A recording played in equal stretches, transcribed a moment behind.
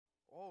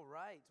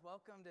right,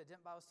 welcome to Dent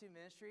Bible Student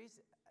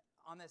Ministries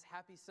on this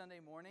happy Sunday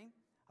morning.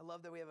 I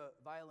love that we have a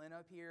violin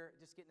up here,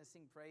 just getting to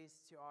sing praise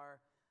to our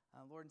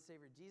Lord and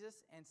Savior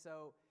Jesus. And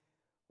so,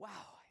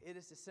 wow, it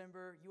is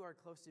December. You are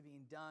close to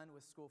being done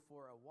with school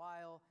for a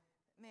while.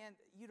 Man,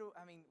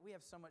 we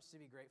have so much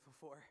to be grateful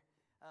for.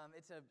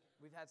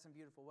 We've had some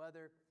beautiful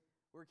weather.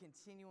 We're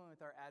continuing with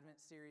our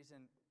Advent series,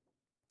 and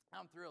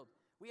I'm thrilled.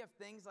 We have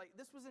things like,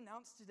 this was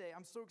announced today.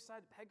 I'm so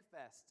excited,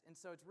 PegFest. And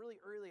so it's really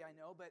early, I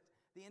know, but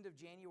the end of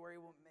January,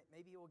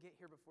 maybe we'll get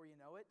here before you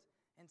know it.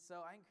 And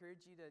so I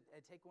encourage you to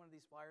take one of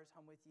these flyers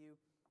home with you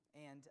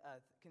and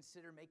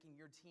consider making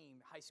your team,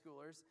 high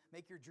schoolers,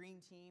 make your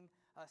dream team.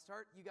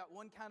 You got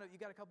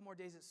a couple more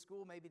days at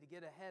school maybe to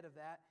get ahead of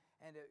that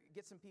and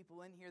get some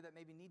people in here that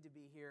maybe need to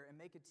be here and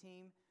make a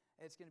team.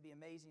 It's going to be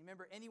amazing.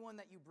 Remember, anyone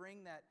that you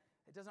bring that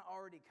it doesn't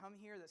already come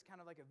here, that's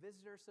kind of like a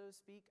visitor, so to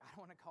speak. I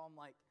don't want to call them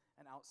like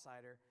an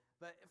outsider,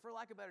 but for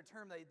lack of a better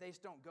term, they just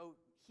don't go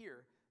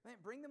here.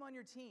 Man, bring them on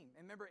your team.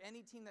 And remember,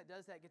 any team that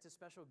does that gets a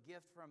special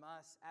gift from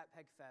us at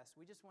PegFest.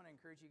 We just want to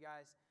encourage you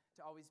guys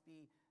to always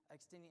be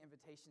extending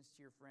invitations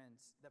to your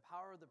friends. The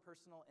power of the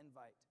personal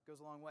invite goes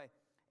a long way.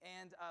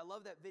 And I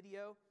love that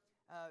video.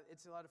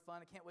 It's a lot of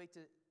fun. I can't wait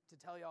to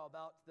tell you all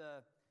about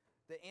the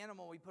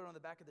animal we put on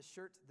the back of the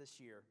shirt this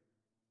year,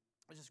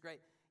 which is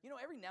great. You know,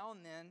 every now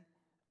and then,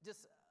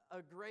 just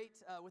a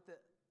great,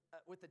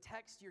 with the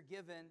text you're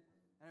given,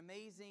 an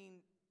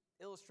amazing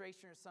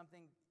illustration or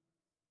something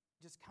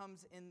just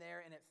comes in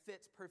there and it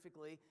fits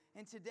perfectly.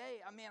 And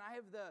today, I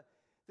have the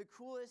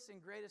coolest and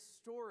greatest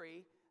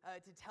story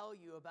to tell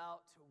you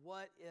about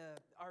what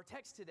our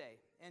text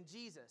today and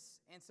Jesus.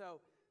 And so,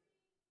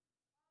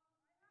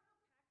 I have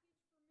a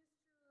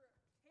package for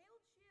Mr.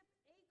 Tailchip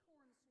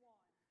Acorn Swan.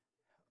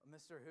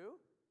 Mr.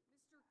 who?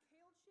 Mr.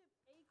 Tailchip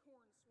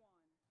Acorn Swan.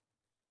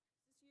 Is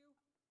this you?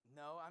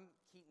 No, I'm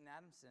Keaton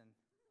Adamson.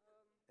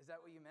 Is that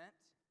what you meant?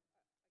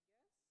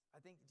 I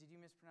guess. Did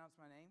you mispronounce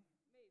my name?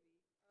 Maybe.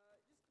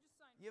 Just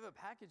sign. You have a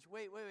package.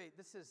 Wait.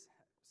 Just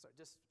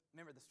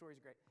remember, the story's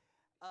great.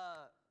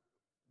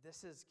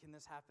 Can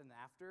this happen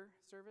after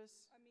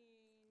service? I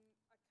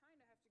kind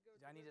of have to go.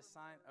 Do I need to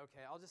sign?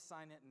 Okay, I'll just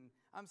sign it, and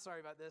I'm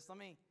sorry about this. Let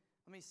me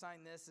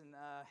sign this and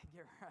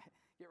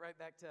get right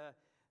back to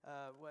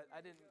what I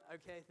didn't.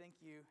 Okay,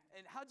 thank you.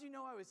 And how'd you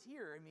know I was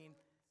here? It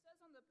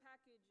says on the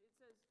package. It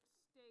says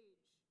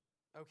stage.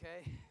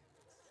 Okay.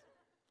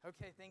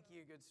 Okay, thank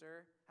you, good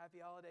sir. Happy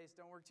holidays.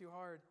 Don't work too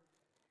hard.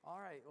 All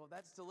right, well,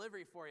 that's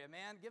delivery for you,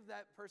 man. Give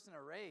that person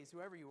a raise,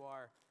 whoever you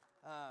are.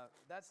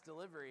 That's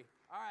delivery.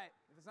 All right,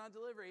 if it's not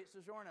delivery, it's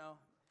DiGiorno.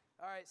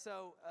 All right,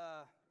 so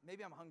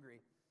maybe I'm hungry.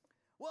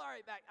 Well, all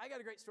right, back. I got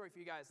a great story for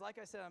you guys. Like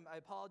I said, I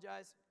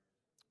apologize.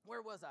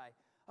 Where was I?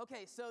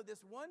 Okay, so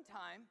this one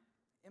time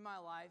in my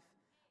life,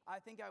 I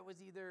think I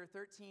was either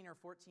 13 or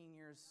 14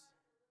 years.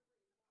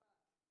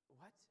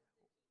 What?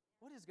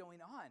 What is going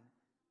on?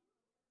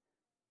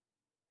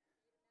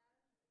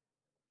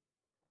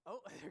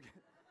 Oh,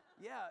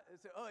 yeah.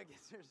 So, I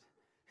guess there's.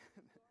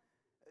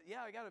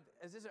 Yeah,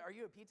 are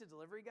you a pizza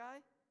delivery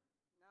guy?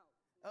 No.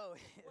 Oh.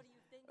 What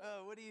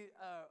do you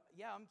think?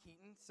 Yeah, I'm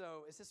Keaton.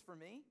 So, is this for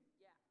me?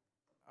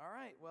 Yeah. All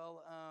right.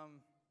 Well,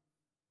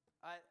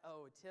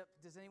 tip.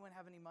 Does anyone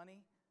have any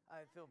money?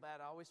 I feel bad.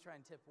 I always try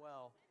and tip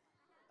well.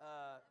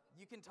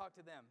 You can talk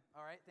to them.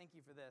 All right. Thank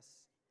you for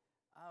this.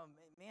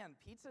 Man,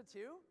 pizza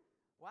too?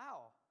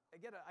 Wow. I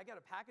got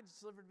a package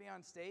delivered to me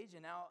on stage,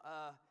 and now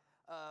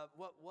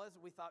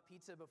we thought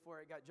pizza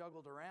before it got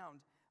juggled around.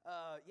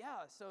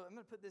 So I'm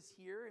going to put this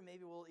here, and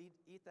maybe we'll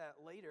eat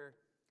that later.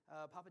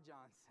 Papa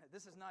John's.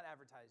 This is not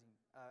advertisement.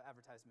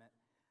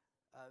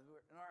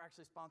 We're not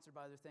actually sponsored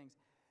by other things.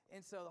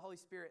 And so the Holy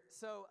Spirit.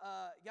 So,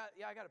 I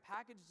got a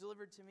package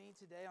delivered to me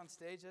today on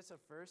stage. That's a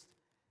first.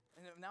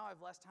 And now I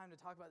have less time to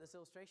talk about this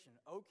illustration.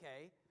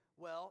 Okay,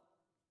 well,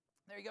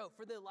 there you go.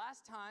 For the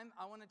last time,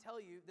 I want to tell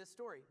you this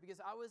story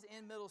because I was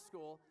in middle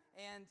school,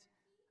 and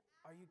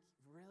are you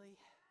really?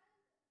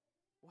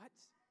 What?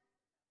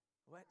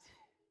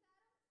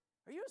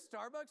 Are you a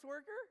Starbucks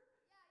worker?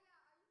 Yeah.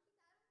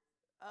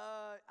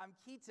 Are you Keith Adams? I'm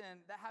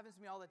Keaton. That happens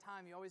to me all the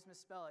time. You always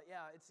misspell it.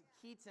 Yeah, it's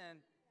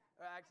Keaton.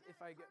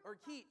 Or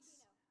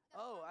Keats.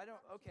 Oh, I don't.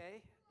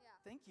 Okay. Yeah.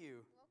 Thank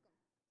you.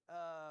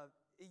 Welcome.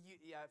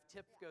 If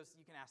tip goes,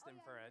 you can ask them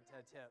for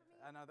a tip.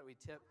 I know that we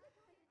tip.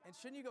 And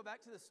shouldn't you go back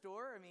to the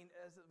store?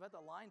 But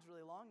the line's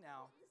really long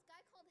now. This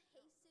guy called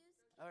Jesus.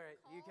 All right,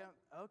 you come.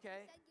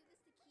 Okay. He said, give this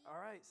to Keith. All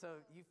right,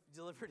 so you've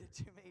delivered it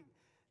to me.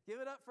 Give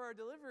it up for our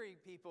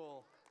delivery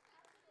people.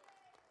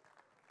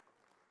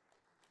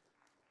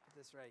 Put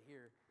this right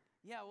here.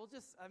 Yeah,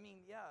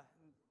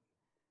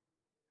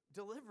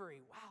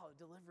 Delivery. Wow,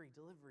 delivery.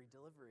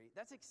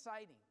 That's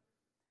exciting.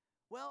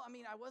 Well,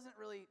 I wasn't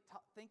really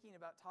thinking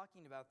about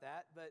talking about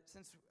that, but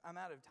since I'm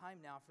out of time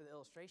now for the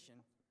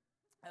illustration,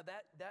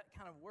 that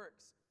kind of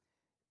works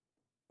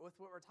with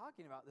what we're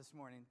talking about this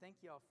morning. Thank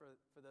you all for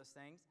those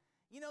things.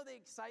 You know the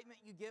excitement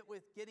you get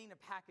with getting a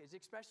package,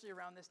 especially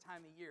around this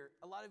time of year.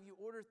 A lot of you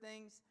order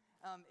things.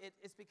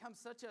 It's become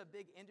such a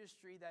big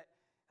industry that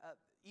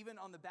even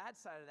on the bad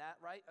side of that,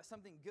 right?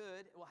 Something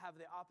good will have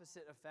the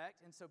opposite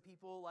effect. And so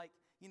people like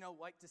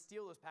to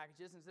steal those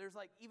packages. And there's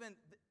like even,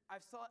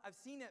 I've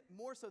seen it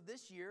more so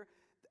this year,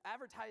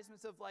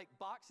 advertisements of like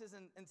boxes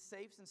and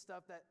safes and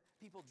stuff that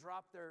people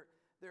drop their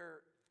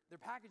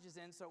packages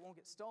in so it won't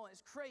get stolen.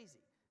 It's crazy.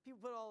 People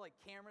put all like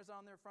cameras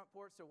on their front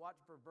porch to watch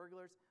for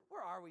burglars.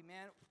 Where are we,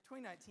 man?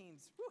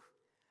 2019's, whew.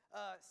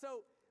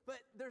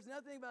 But there's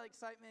nothing about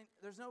excitement.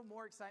 There's no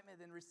more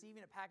excitement than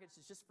receiving a package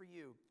that's just for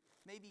you.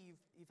 Maybe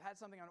you've had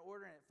something on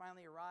order and it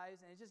finally arrives,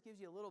 and it just gives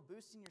you a little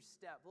boost in your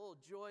step, a little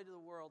joy to the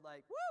world,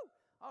 like, woo,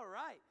 all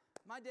right.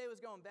 My day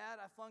was going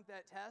bad. I flunked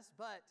that test,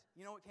 but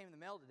you know what came in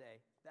the mail today?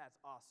 That's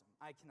awesome.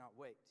 I cannot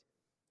wait.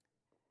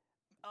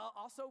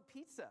 Also,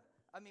 pizza.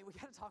 I mean, we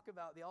got to talk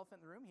about the elephant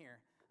in the room here.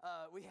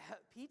 We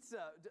have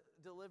pizza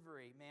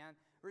delivery, man.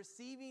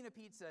 Receiving a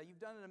pizza.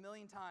 You've done it a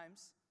million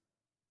times,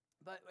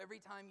 but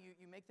every time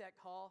you make that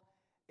call,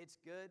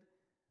 it's good.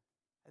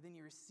 And then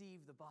you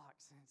receive the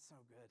box, and it's so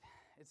good.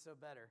 It's so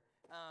better.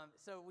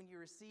 So when you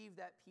receive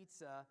that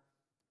pizza,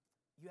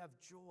 you have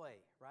joy,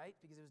 right?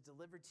 Because it was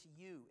delivered to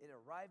you. It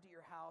arrived at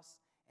your house,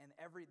 and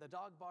the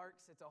dog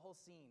barks. It's a whole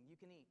scene. You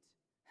can eat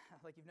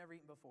like you've never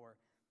eaten before.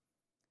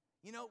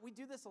 You know, we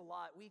do this a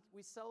lot. We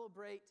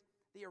celebrate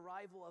the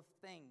arrival of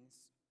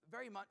things,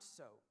 very much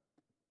so.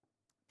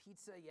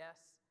 Pizza, yes.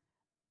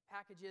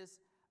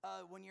 Packages.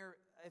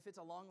 If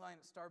it's a long line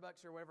at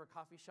Starbucks or whatever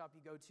coffee shop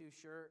you go to,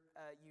 sure,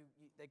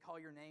 they call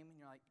your name and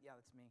you're like, yeah,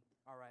 that's me.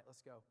 All right,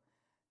 let's go.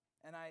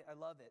 And I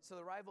love it. So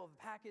the arrival of a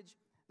package,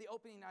 the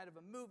opening night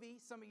of a movie.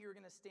 Some of you are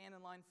going to stand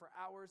in line for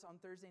hours on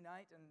Thursday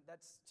night, and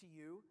that's to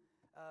you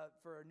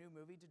for a new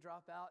movie to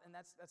drop out, and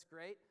that's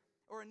great.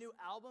 Or a new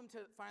album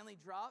to finally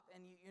drop,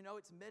 and you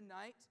know it's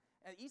midnight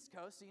at East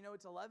Coast, so you know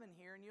it's 11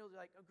 here, and you'll be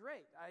like, oh,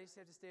 great, I just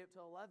have to stay up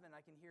till 11.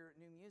 I can hear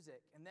new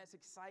music, and that's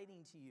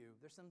exciting to you.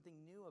 There's something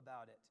new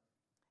about it.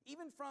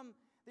 Even from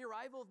the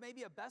arrival of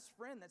maybe a best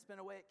friend that's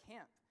been away at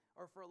camp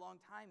or for a long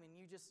time, and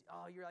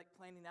you're like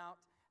planning out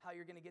how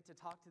you're going to get to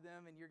talk to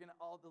them, and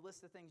all the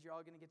list of things you're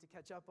all going to get to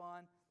catch up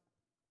on,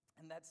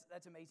 and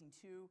that's amazing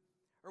too.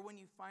 Or when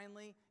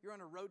you're on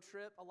a road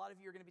trip. A lot of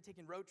you are going to be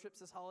taking road trips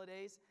this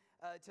holidays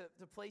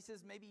to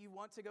places maybe you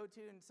want to go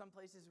to, and some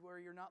places where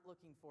you're not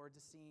looking forward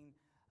to seeing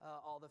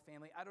all the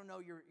family. I don't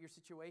know your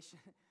situation,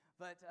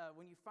 but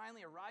when you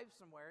finally arrive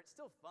somewhere, it's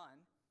still fun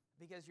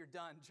because you're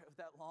done with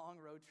that long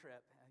road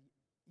trip.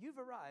 You've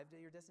arrived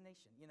at your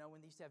destination. You know, when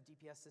they used to have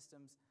GPS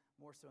systems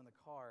more so in the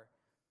car.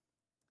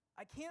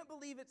 I can't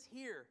believe it's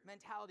here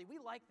mentality.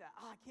 We like that.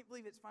 I can't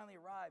believe it's finally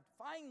arrived.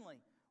 Finally.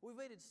 We've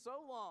waited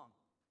so long.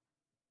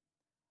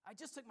 I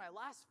just took my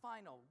last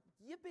final.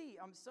 Yippee,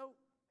 I'm so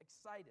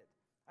excited.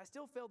 I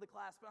still failed the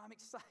class, but I'm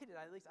excited.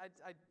 At least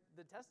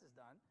the test is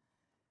done.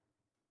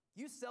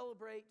 We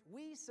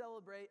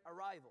celebrate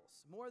arrivals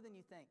more than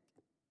you think.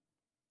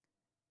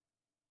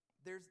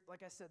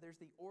 Like I said,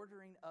 there's the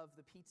ordering of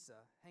the pizza.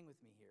 Hang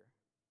with me here.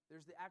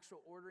 There's the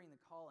actual ordering,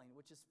 the calling,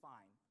 which is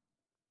fine.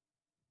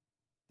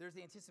 There's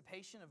the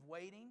anticipation of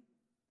waiting,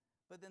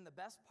 but then the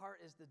best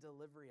part is the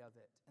delivery of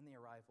it and the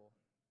arrival.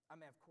 I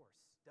mean, of course,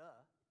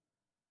 duh.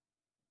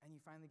 And you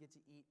finally get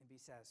to eat and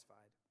be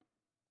satisfied.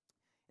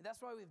 And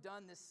that's why we've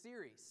done this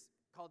series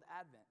called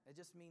Advent. It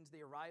just means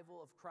the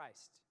arrival of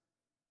Christ.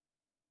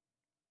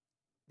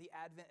 The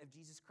advent of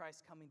Jesus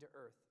Christ coming to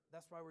earth.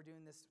 That's why we're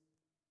doing this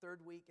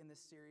third week in this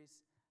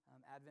series.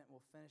 Advent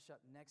will finish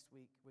up next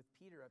week with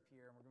Peter up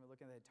here, and we're going to be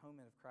looking at the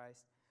atonement of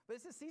Christ. But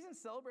it's a season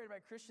celebrated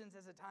by Christians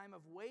as a time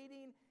of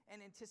waiting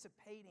and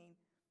anticipating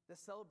the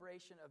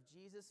celebration of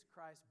Jesus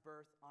Christ's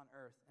birth on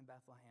earth in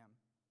Bethlehem.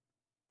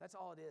 That's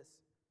all it is.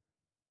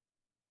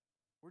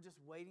 We're just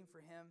waiting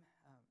for him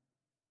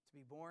to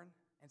be born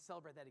and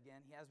celebrate that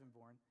again. He has been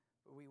born,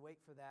 but we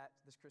wait for that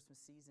this Christmas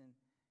season.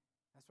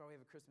 That's why we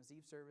have a Christmas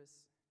Eve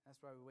service.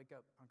 That's why we wake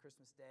up on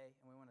Christmas Day,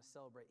 and we want to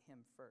celebrate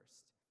him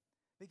first.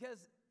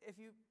 Because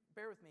if you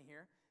bear with me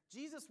here,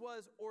 Jesus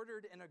was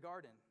ordered in a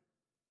garden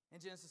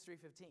in Genesis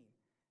 3:15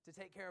 to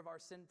take care of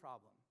our sin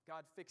problem.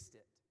 God fixed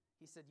it.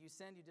 He said, you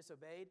sinned, you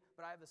disobeyed,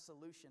 but I have a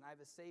solution. I have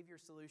a Savior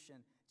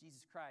solution,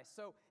 Jesus Christ.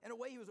 So in a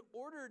way, he was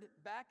ordered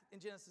back in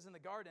Genesis in the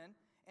garden,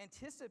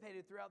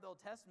 anticipated throughout the Old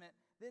Testament,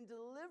 then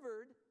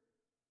delivered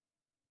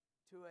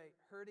to a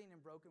hurting and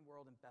broken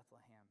world in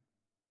Bethlehem.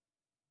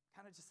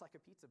 Kind of just like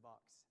a pizza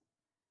box.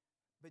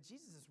 But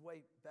Jesus is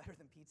way better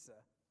than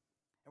pizza.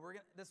 And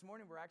this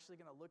morning, we're actually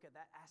going to look at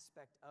that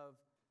aspect of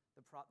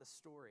the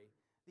story,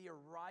 the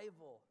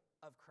arrival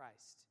of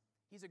Christ.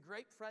 He's a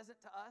great present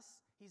to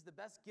us. He's the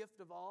best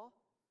gift of all.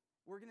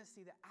 We're going to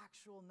see the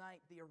actual night,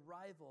 the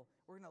arrival.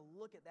 We're going to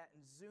look at that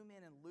and zoom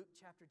in Luke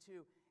chapter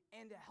 2.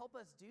 And to help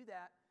us do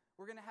that,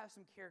 we're going to have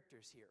some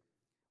characters here.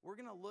 We're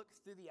going to look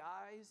through the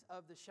eyes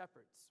of the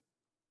shepherds.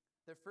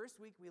 The first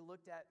week, we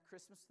looked at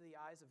Christmas through the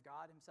eyes of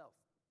God himself.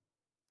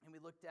 And we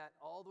looked at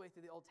all the way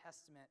through the Old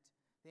Testament,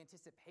 the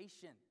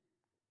anticipation.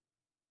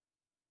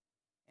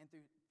 And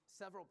through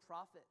several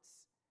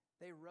prophets,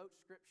 they wrote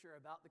scripture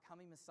about the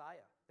coming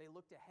Messiah. They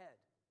looked ahead.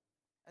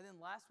 And then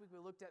last week we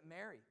looked at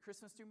Mary,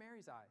 Christmas through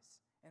Mary's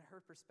eyes, and her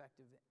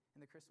perspective in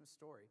the Christmas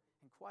story,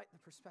 and quite the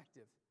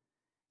perspective.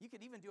 You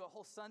could even do a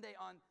whole Sunday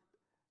on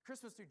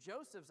Christmas through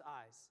Joseph's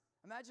eyes.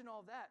 Imagine all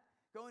of that,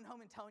 going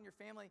home and telling your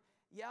family,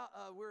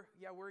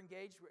 we're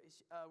engaged,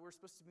 we're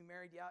supposed to be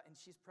married, and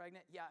she's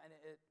pregnant, and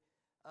it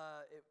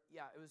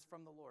was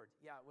from the Lord,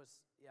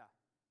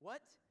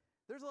 What?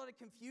 There's a lot of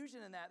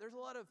confusion in that. There's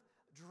a lot of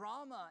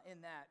drama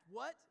in that.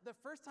 What? The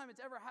first time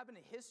it's ever happened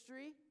in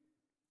history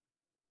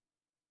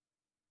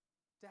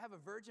to have a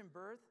virgin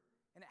birth,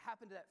 and it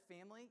happened to that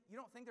family? You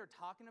don't think they're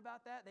talking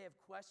about that? They have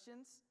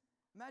questions?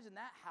 Imagine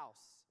that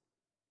house.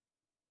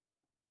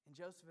 And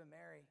Joseph and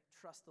Mary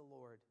trust the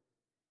Lord.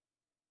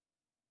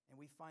 And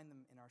we find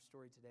them in our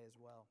story today as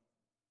well.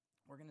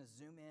 We're going to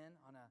zoom in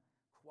on a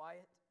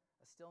quiet,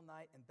 a still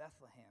night in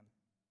Bethlehem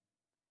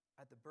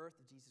at the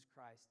birth of Jesus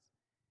Christ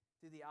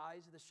through the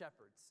eyes of the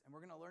shepherds. And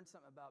we're going to learn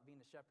something about being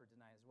a shepherd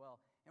tonight as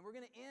well. And we're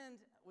going to end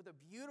with a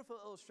beautiful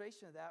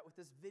illustration of that with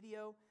this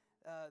video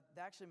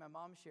that actually my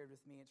mom shared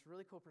with me. It's a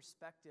really cool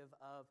perspective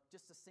of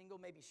just a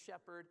single maybe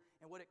shepherd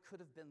and what it could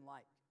have been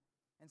like.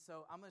 And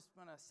so I'm just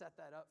going to set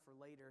that up for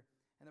later.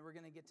 And then we're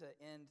going to get to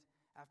end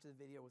after the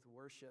video with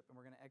worship. And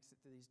we're going to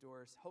exit through these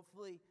doors,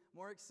 hopefully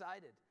more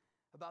excited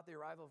about the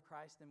arrival of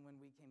Christ than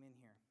when we came in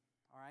here.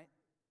 All right?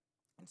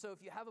 And so if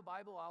you have a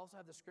Bible, I also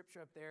have the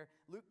scripture up there,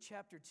 Luke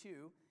chapter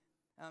 2.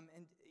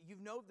 And you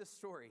know the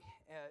story.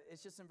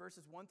 It's just in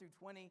verses 1 through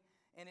 20.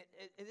 And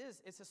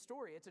it's a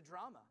story. It's a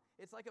drama.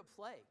 It's like a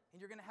play. And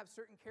you're going to have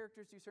certain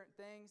characters do certain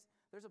things.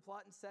 There's a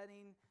plot and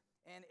setting.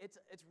 And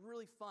it's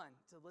really fun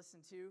to listen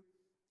to.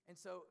 And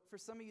so for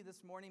some of you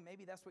this morning,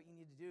 maybe that's what you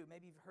need to do.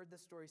 Maybe you've heard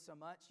this story so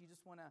much, you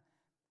just want to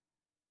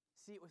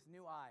see it with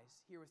new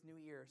eyes, hear with new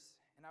ears.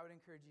 And I would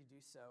encourage you to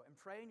do so. And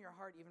pray in your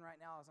heart even right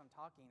now as I'm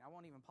talking. I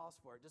won't even pause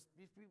for it. Just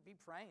be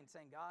praying,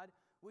 saying, God,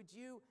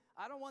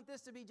 I don't want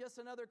this to be just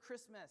another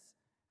Christmas.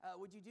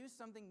 Would you do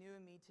something new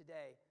in me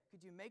today?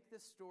 Could you make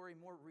this story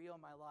more real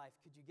in my life?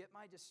 Could you get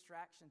my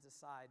distractions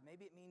aside?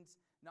 Maybe it means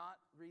not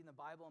reading the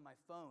Bible on my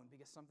phone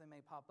because something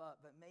may pop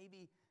up, but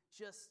maybe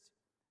just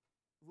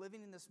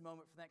living in this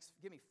moment for the next,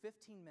 give me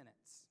 15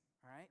 minutes,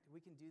 all right? We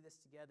can do this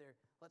together.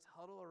 Let's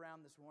huddle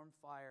around this warm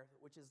fire,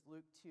 which is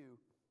Luke 2,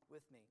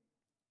 with me.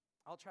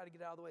 I'll try to get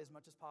out of the way as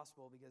much as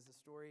possible because the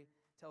story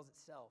tells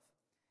itself.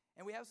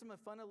 And we have some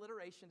fun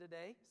alliteration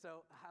today,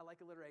 so I like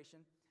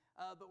alliteration.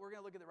 But we're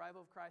going to look at the arrival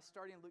of Christ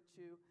starting in Luke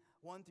 2,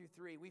 1 through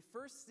 3. We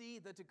first see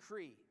the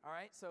decree, all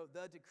right? So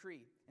the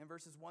decree in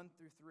verses 1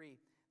 through 3.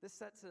 This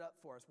sets it up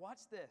for us.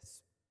 Watch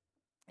this.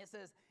 It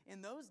says,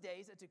 in those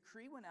days, a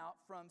decree went out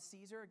from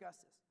Caesar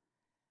Augustus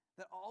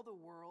that all the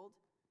world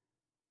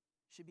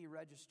should be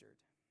registered.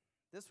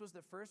 This was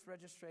the first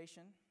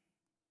registration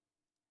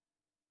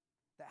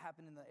that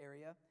happened in the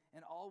area,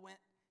 and all went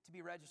to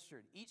be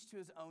registered, each to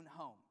his own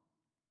home.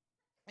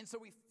 And so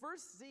we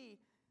first see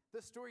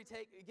the story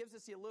it gives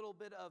us a little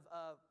bit of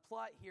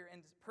plot here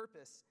and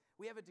purpose.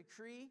 We have a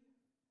decree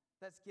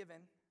that's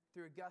given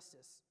through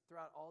Augustus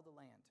throughout all the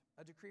land.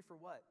 A decree for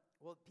what?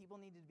 Well, people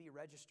needed to be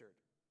registered.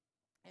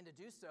 And to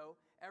do so,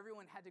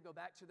 everyone had to go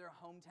back to their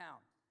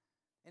hometown.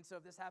 And so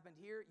if this happened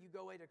here, you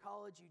go away to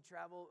college, you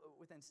travel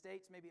within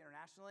states, maybe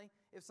internationally.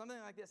 If something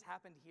like this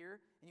happened here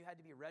and you had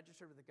to be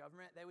registered with the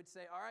government, they would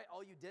say, all right,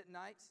 all you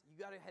Dentonites, you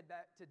got to head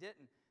back to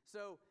Denton.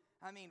 So,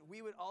 we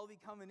would all be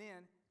coming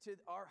in to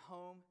our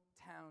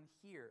hometown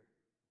here,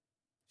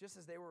 just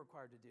as they were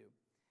required to do.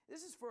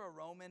 This is for a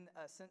Roman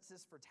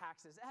census for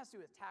taxes. It has to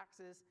do with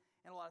taxes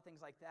and a lot of things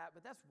like that,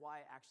 but that's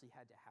why it actually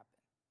had to happen.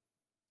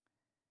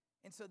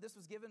 And so this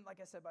was given, like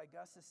I said, by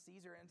Augustus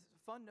Caesar. And a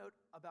fun note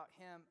about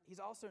him,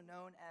 he's also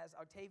known as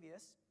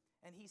Octavius,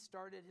 and he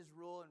started his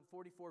rule in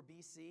 44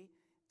 BC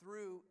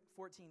through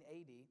 14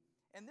 AD.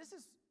 And this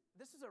is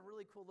a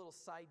really cool little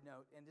side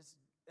note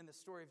in the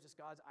story of just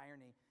God's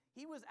irony.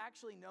 He was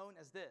actually known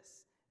as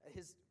this,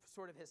 his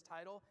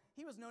title.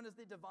 He was known as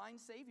the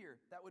divine savior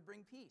that would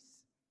bring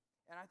peace.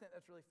 And I think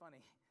that's really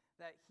funny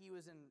that he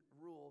was in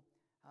rule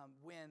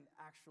when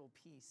actual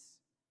peace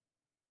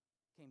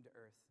came to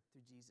earth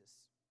through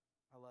Jesus.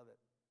 I love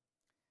it.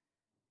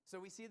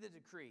 So we see the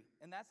decree,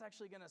 and that's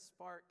actually going to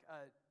spark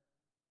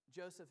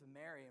Joseph and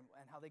Mary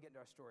and how they get into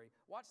our story.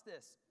 Watch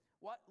this.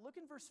 Look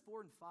in verse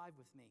 4 and 5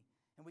 with me,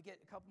 and we get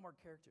a couple more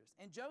characters.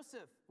 And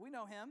Joseph, we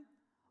know him,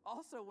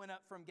 also went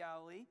up from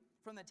Galilee,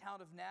 from the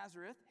town of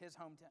Nazareth, his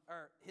hometown,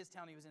 or his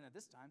town he was in at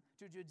this time,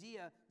 to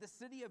Judea, the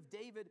city of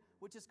David,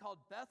 which is called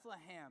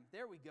Bethlehem.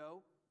 There we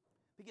go.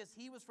 Because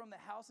he was from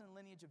the house and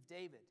lineage of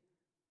David,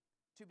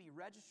 to be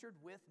registered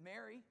with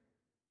Mary.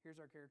 Here's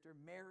our character,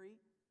 Mary,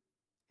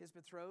 his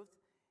betrothed.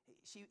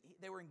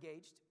 They were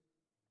engaged,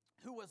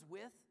 who was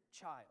with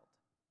child.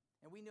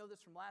 And we know this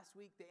from last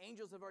week. The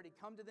angels have already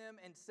come to them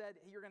and said,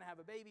 hey, you're going to have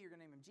a baby, you're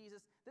going to name him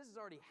Jesus. This has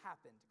already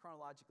happened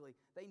chronologically.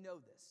 They know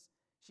this.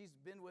 She's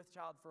been with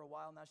child for a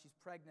while, now she's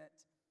pregnant.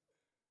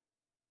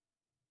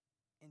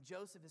 And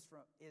Joseph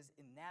is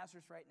in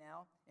Nazareth right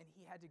now, and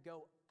he had to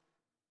go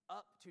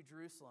up to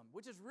Jerusalem,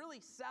 which is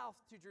really south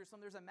to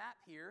Jerusalem. There's a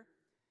map here.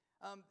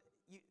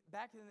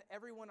 back then,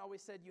 everyone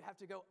always said you have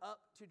to go up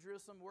to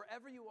Jerusalem.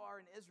 Wherever you are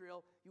in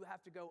Israel, you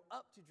have to go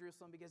up to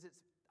Jerusalem because it's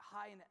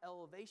high in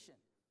elevation.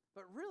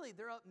 But really,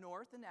 they're up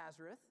north in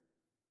Nazareth.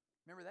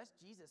 Remember, that's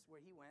Jesus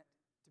where he went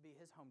to be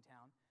his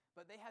hometown.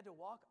 But they had to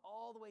walk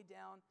all the way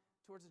down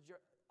towards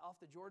off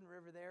the Jordan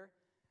River there,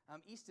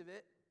 east of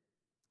it.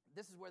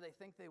 This is where they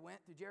think they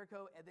went, through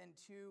Jericho, and then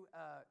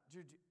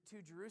to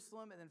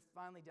Jerusalem, and then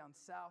finally down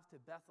south to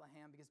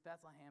Bethlehem, because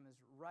Bethlehem is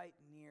right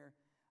near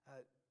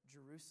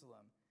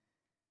Jerusalem.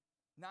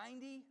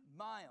 90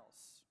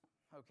 miles.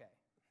 Okay.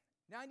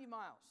 90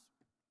 miles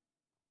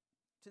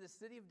to the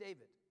city of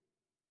David.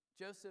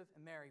 Joseph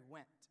and Mary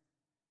went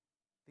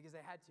because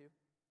they had to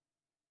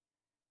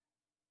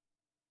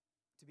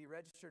be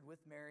registered with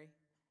Mary.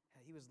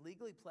 He was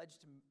legally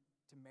pledged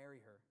to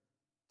marry her,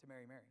 to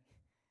marry Mary.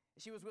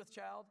 She was with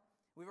child.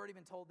 We've already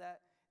been told that.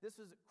 This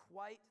was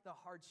quite the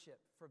hardship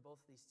for both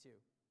of these two.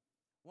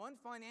 One,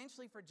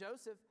 financially for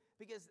Joseph,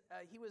 because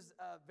he was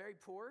very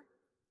poor.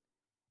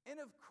 And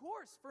of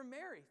course, for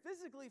Mary,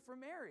 physically for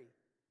Mary.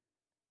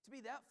 To be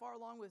that far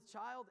along with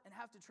child and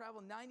have to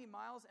travel 90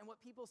 miles, and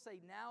what people say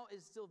now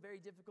is still very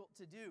difficult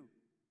to do.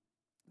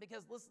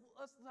 Because let's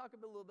talk a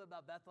little bit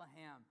about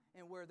Bethlehem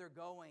and where they're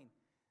going.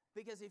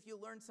 Because if you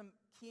learn some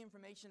key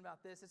information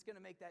about this, it's going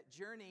to make that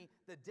journey,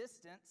 the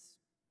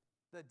distance,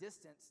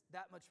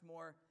 that much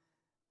more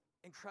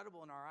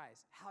incredible in our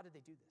eyes. How did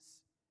they do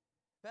this?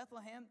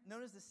 Bethlehem,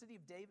 known as the city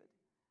of David,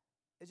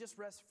 it just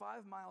rests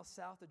 5 miles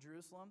south of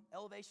Jerusalem,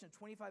 elevation of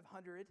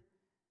 2,500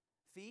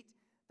 feet.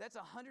 That's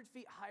 100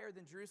 feet higher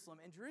than Jerusalem.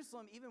 And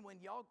Jerusalem, even when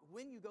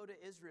you go to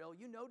Israel,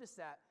 you notice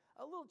that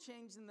a little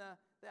change in the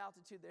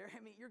altitude there.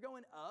 I mean, you're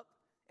going up,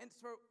 and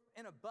so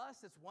in a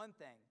bus, it's one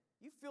thing.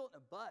 You feel it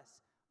in a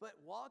bus. But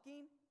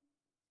walking,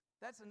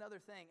 that's another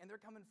thing. And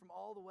they're coming from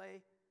all the way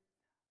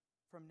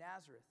from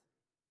Nazareth.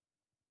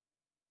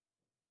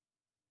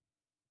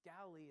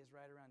 Galilee is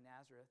right around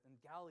Nazareth, and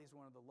Galilee is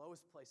one of the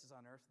lowest places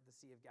on earth, the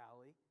Sea of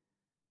Galilee.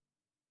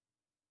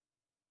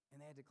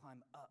 And they had to climb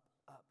up,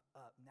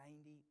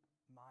 90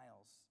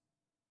 miles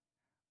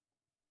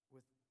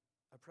with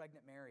a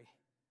pregnant Mary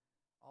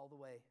all the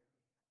way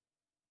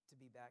to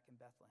be back in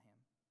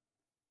Bethlehem.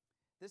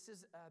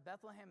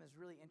 Bethlehem is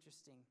really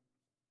interesting.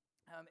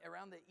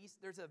 Around the east,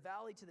 there's a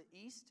valley to the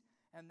east,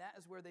 and that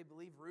is where they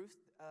believe Ruth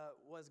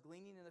was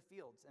gleaning in the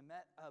fields and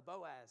met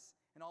Boaz,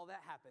 and all that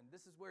happened.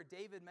 This is where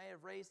David may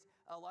have raised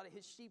a lot of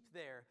his sheep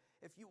there.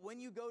 When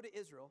you go to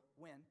Israel,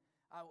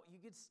 you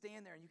could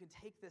stand there and you can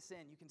take this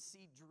in. You can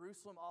see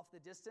Jerusalem off the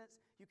distance.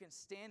 You can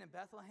stand in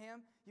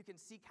Bethlehem. You can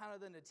see kind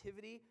of the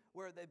nativity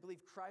where they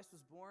believe Christ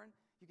was born.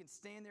 You can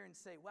stand there and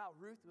say, wow,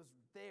 Ruth was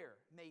there,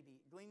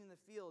 maybe, gleaning the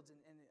fields,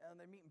 and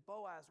they're meeting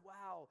Boaz,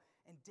 wow,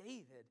 and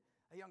David,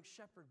 a young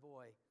shepherd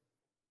boy.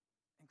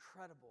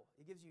 Incredible.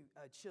 It gives you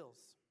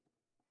chills.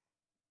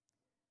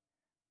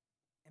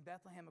 And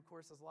Bethlehem, of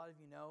course, as a lot of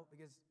you know,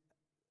 because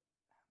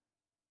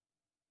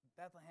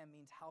Bethlehem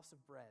means house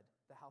of bread,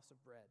 the house of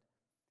bread.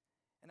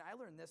 And I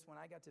learned this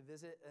when I got to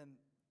visit, and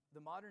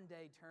the modern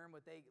day term,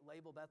 what they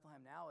label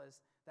Bethlehem now,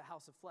 is the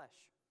house of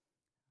flesh.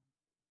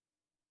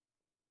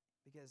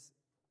 Because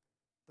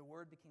the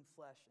Word became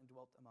flesh and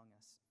dwelt among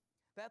us.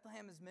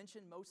 Bethlehem is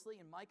mentioned mostly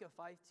in Micah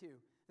 5:2.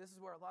 This is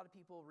where a lot of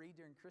people read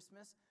during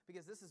Christmas,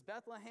 because this is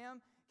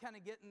Bethlehem kind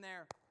of getting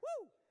their,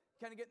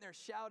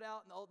 shout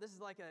out. And this is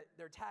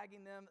they're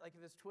tagging them, like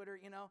if it's Twitter,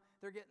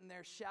 they're getting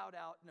their shout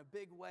out in a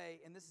big way.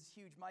 And this is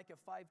huge, Micah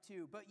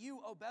 5:2. But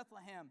you, O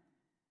Bethlehem,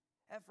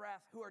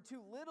 Ephrath, who are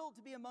too little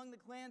to be among the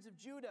clans of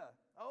Judah.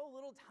 Oh,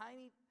 little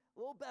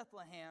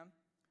Bethlehem,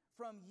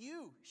 from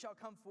you shall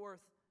come forth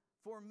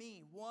for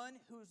me one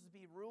who's to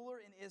be ruler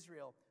in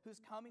Israel, whose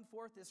coming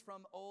forth is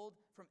from old,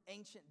 from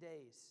ancient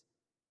days.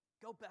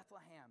 Go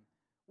Bethlehem.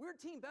 We're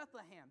Team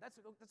Bethlehem. That's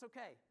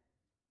okay.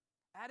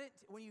 Add it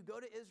when you go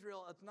to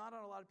Israel. It's not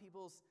on a lot of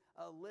people's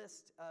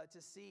list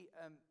to see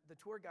the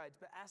tour guides,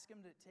 but ask them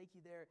to take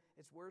you there.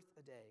 It's worth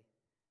a day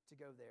to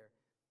go there.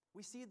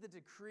 We see the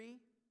decree.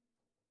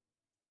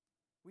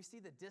 We see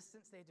the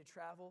distance they had to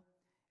travel.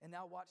 And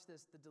now watch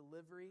this, the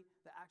delivery,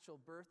 the actual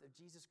birth of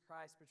Jesus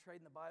Christ portrayed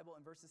in the Bible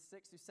in verses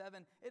 6 through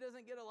 7. It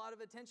doesn't get a lot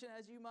of attention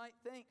as you might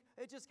think.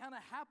 It just kind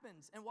of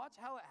happens. And watch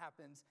how it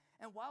happens.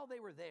 And while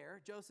they were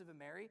there, Joseph and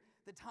Mary,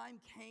 the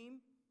time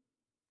came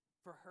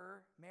for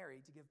her,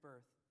 Mary, to give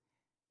birth.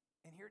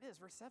 And here it is,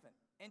 verse 7.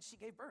 And she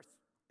gave birth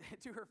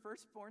to her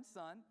firstborn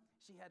son.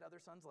 She had other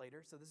sons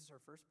later, so this is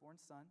her firstborn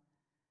son.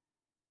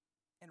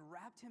 And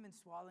wrapped him in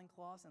swaddling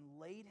cloths and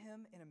laid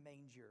him in a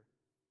manger,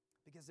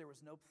 because there was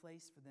no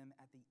place for them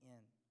at the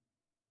inn.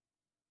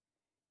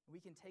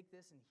 We can take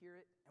this and hear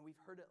it, and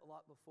we've heard it a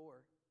lot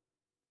before.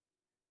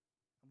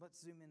 Let's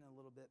zoom in a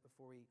little bit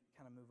before we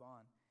kind of move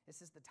on. It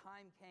says the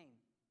time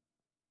came.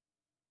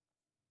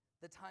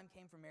 The time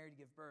came for Mary to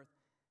give birth.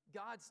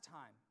 God's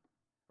time,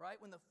 right?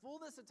 When the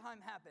fullness of time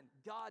happened,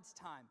 God's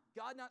time.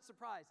 God not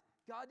surprised.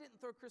 God didn't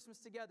throw Christmas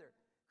together.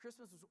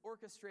 Christmas was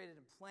orchestrated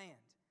and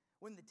planned.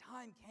 When the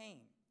time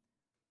came,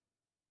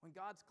 when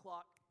God's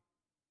clock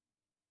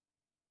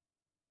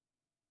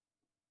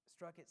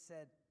struck, it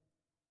said,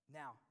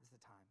 now is the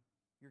time.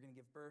 You're going to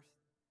give birth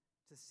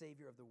to the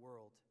Savior of the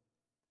world.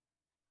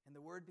 And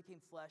the Word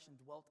became flesh and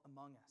dwelt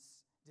among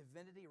us.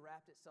 Divinity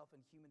wrapped itself in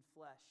human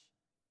flesh.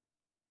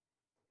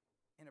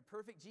 And a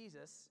perfect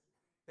Jesus,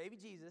 baby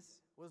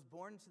Jesus, was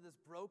born into this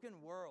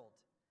broken world.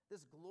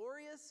 This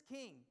glorious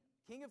King,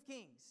 King of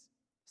Kings,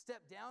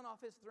 stepped down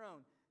off his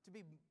throne to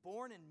be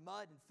born in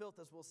mud and filth,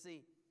 as we'll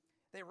see.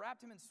 They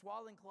wrapped him in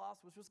swaddling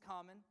cloths, which was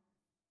common.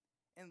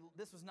 And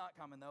this was not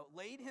common, though.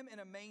 Laid him in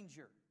a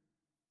manger,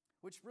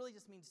 which really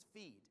just means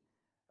feed,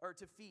 or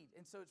to feed.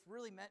 And so it's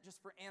really meant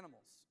just for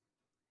animals.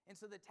 And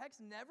so the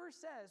text never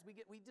says,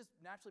 we just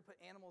naturally put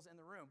animals in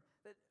the room,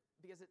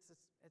 because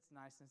it's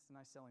nice and it's a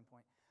nice selling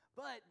point.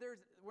 But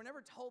we're never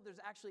told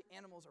there's actually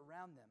animals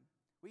around them.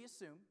 We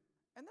assume,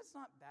 and that's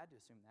not bad to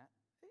assume that.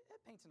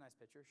 It paints a nice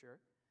picture, sure.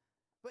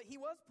 But he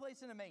was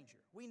placed in a manger.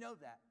 We know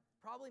that.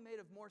 Probably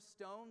made of more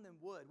stone than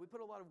wood. We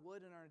put a lot of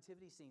wood in our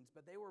nativity scenes,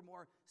 but they were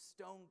more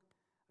stone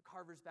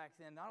carvers back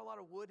then. Not a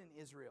lot of wood in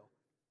Israel.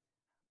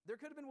 There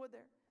could have been wood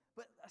there.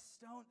 But a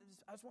stone,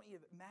 I just want you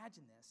to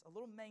imagine this, a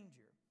little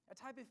manger, a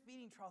type of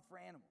feeding trough for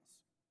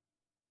animals.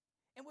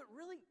 And what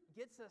really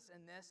gets us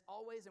in this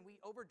always, and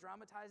we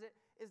over-dramatize it,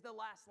 is the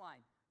last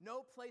line.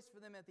 No place for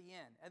them at the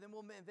end. And then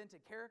we'll invent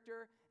a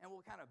character, and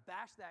we'll kind of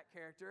bash that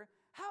character.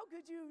 How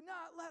could you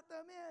not let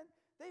them in?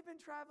 They've been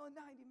traveling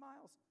 90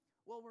 miles.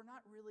 Well, we're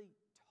not really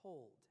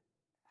told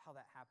how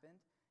that happened.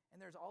 And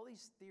there's all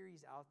these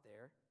theories out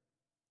there,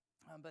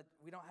 but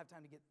we don't have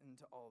time to get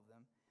into all of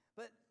them.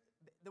 But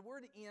the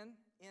word inn,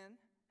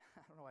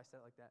 I don't know why I said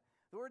it like that.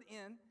 The word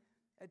inn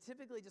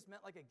typically just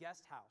meant like a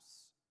guest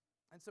house.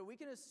 And so we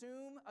can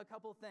assume a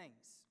couple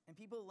things. And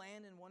people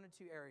land in one or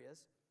two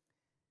areas.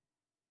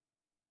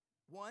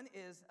 One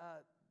is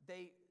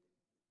they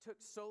took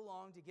so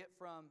long to get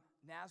from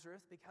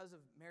Nazareth because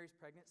of Mary's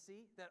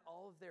pregnancy that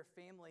all of their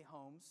family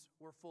homes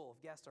were full of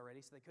guests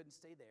already, so they couldn't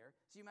stay there.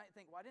 So you might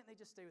think, why didn't they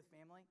just stay with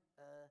family?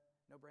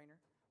 No-brainer.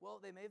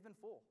 Well, they may have been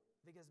full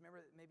because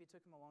remember, maybe it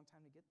took them a long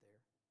time to get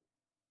there.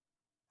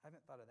 I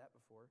haven't thought of that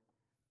before.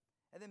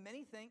 And then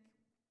many think,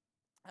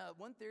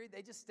 one theory,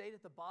 they just stayed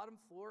at the bottom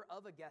floor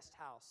of a guest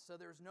house. So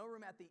there was no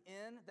room at the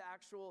inn.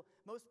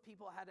 Most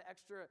people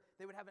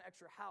they would have an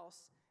extra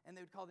house, and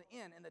they would call it an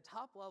inn. And the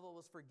top level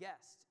was for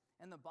guests.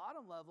 And the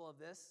bottom level of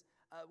this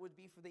would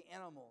be for the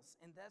animals.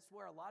 And that's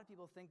where a lot of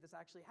people think this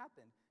actually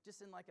happened,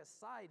 just in like a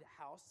side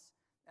house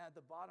at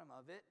the bottom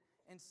of it.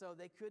 And so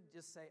they could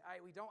just say, all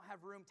right, we don't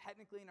have room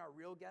technically in our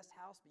real guest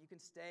house, but you can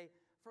stay,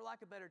 for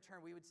lack of a better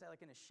term, we would say like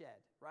in a shed,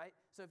 right?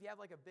 So if you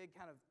have like a big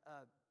kind of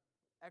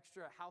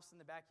extra house in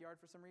the backyard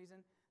for some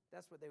reason,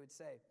 that's what they would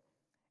say.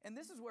 And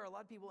this is where a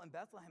lot of people in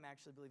Bethlehem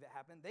actually believe it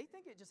happened. They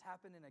think it just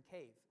happened in a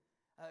cave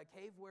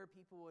where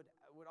people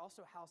would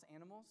also house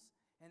animals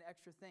and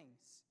extra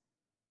things.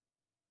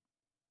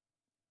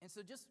 And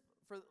so just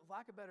for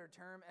lack of a better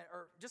term,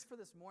 or just for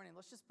this morning,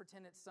 let's just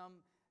pretend it's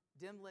some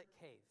dim-lit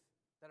cave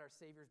that our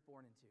Savior's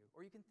born into.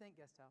 Or you can think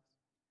guest house.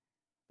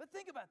 But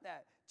think about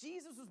that.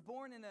 Jesus was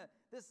born in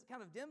this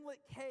kind of dim-lit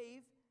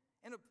cave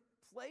in a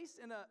place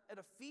at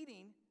a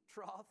feeding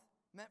trough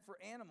meant for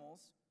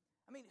animals.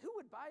 I mean, who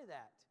would buy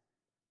that?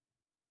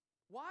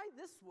 Why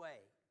this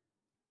way?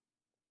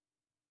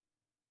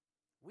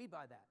 We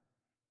buy that.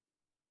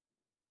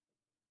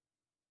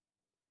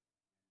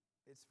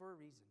 It's for a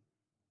reason.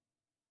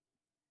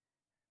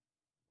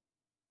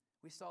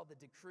 We saw the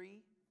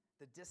decree,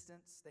 the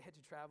distance they had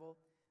to travel,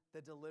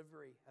 the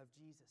delivery of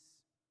Jesus.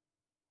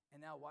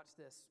 And now watch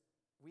this.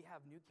 We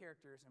have new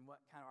characters, and what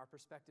kind of our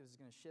perspective is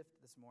going to shift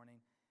this morning.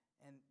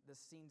 And the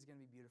scene's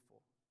going to be beautiful.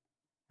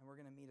 And we're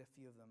going to meet a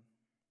few of them.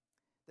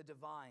 The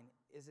divine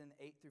is in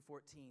 8 through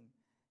 14.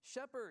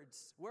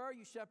 Shepherds, where are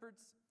you,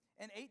 shepherds?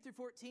 And 8 through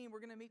 14, we're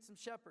going to meet some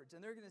shepherds,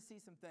 and they're going to see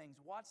some things.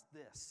 Watch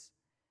this.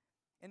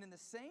 And in the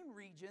same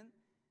region,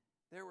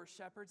 there were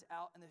shepherds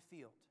out in the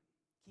field,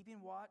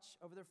 keeping watch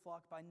over their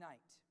flock by night.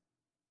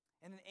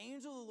 And an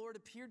angel of the Lord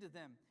appeared to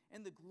them,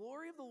 and the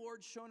glory of the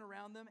Lord shone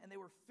around them, and they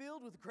were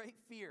filled with great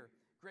fear.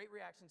 Great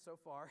reaction so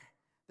far.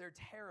 They're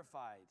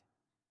terrified.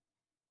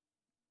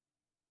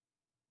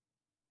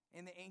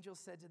 And the angel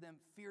said to them,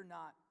 "Fear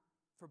not,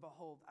 for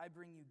behold, I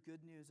bring you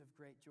good news of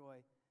great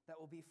joy that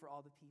will be for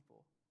all the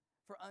people.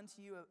 For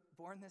unto you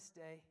born this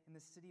day in the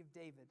city of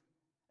David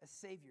a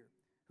Savior,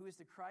 who is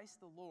the Christ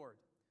the Lord."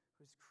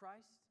 Who is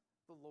Christ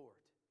the Lord?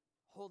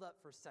 Hold up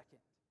for a second.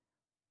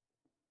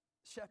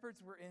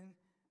 Shepherds were in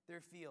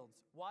their fields,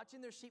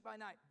 watching their sheep by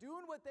night,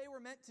 doing what they were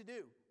meant to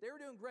do. They were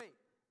doing great.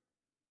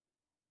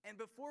 And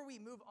before we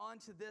move on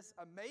to this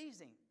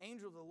amazing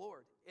angel of the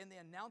Lord and the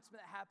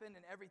announcement that happened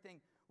and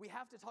everything, we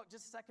have to talk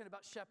just a second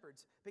about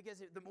shepherds, because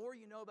the more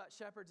you know about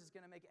shepherds is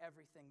going to make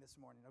everything this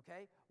morning,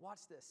 okay?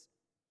 Watch this.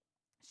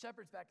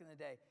 Shepherds back in the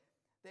day,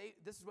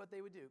 this is what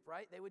they would do,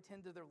 right? They would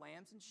tend to their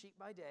lambs and sheep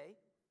by day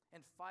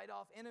and fight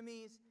off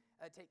enemies,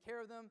 take care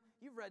of them.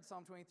 You've read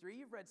Psalm 23.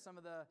 You've read some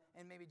of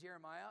and maybe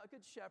Jeremiah. A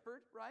good shepherd,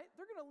 right?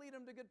 They're going to lead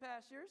them to good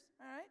pastures,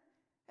 all right?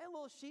 Hey,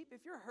 little sheep,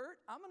 if you're hurt,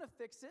 I'm going to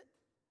fix it,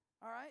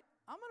 all right?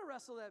 I'm going to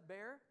wrestle that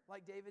bear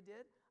like David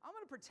did. I'm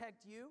going to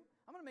protect you.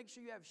 I'm going to make sure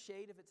you have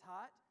shade if it's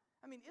hot.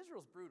 I mean,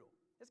 Israel's brutal.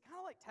 it's kind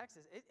of like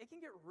Texas. It can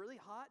get really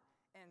hot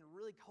and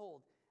really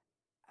cold.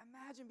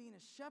 Imagine being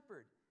a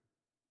shepherd.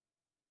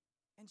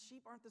 And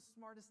sheep aren't the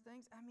smartest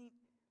things. I mean,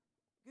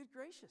 good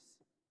gracious.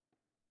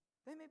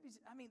 They're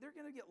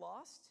going to get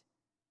lost.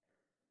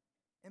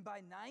 And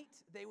by night,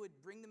 they would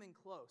bring them in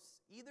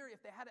close. Either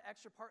if they had an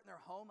extra part in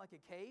their home, like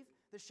a cave,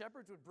 the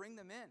shepherds would bring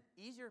them in.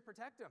 Easier to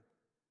protect them.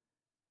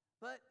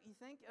 But you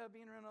think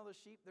being around all those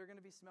sheep, they're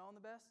going to be smelling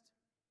the best?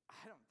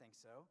 I don't think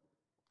so.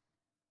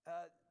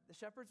 The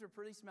shepherds were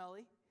pretty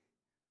smelly.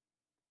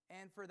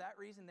 And for that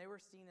reason, they were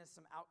seen as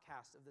some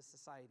outcasts of the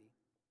society.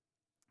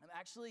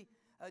 Actually,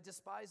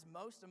 despised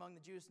most among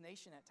the Jewish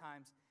nation at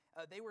times.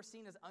 They were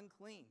seen as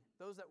unclean,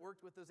 those that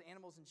worked with those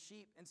animals and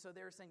sheep. And so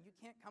they were saying, you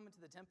can't come into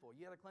the temple.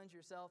 You got to cleanse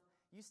yourself.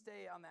 You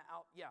stay on the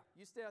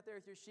you stay out there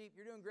with your sheep.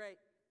 You're doing great.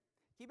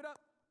 Keep it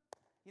up.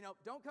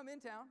 Don't come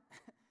in town.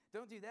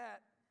 Don't do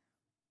that.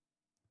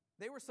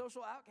 They were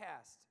social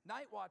outcasts,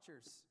 night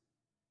watchers.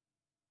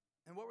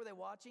 And what were they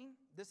watching?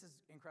 This is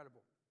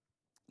incredible.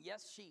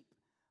 Yes, sheep.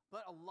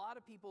 But a lot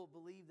of people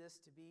believe this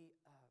to be,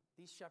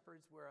 these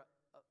shepherds were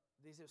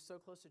so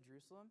close to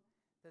Jerusalem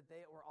that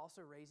they were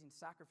also raising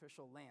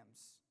sacrificial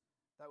lambs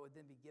that would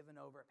then be given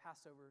over at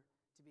Passover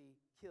to be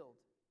killed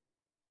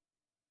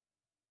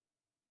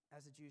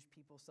as the Jewish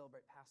people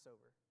celebrate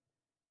Passover.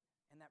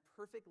 And that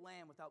perfect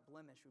lamb without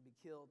blemish would be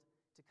killed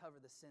to cover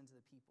the sins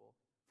of the people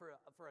for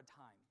a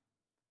time.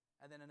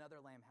 And then another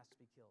lamb has to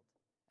be killed,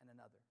 and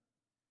another.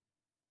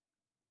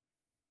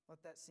 Let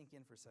that sink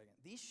in for a second.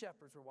 These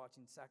shepherds were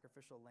watching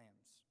sacrificial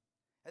lambs.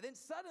 And then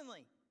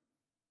suddenly,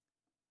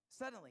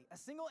 a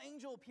single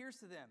angel appears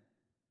to them.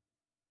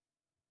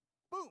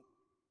 Boom!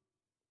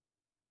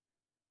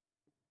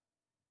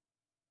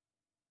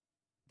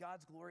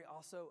 God's glory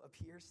also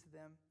appears to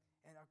them.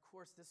 And of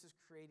course, this is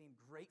creating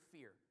great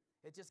fear.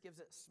 It just gives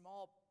it a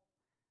small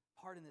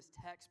part in this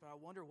text, but I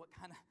wonder what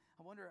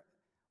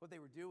they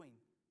were doing.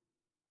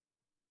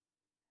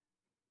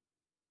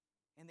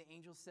 And the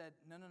angel said,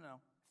 No,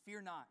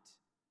 fear not.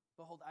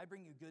 Behold, I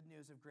bring you good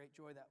news of great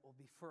joy that will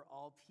be for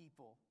all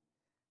people.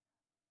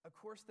 Of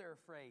course they're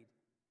afraid.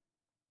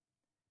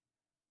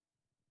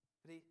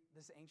 But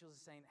this angel is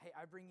saying, hey,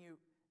 I bring you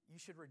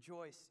should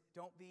rejoice.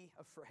 Don't be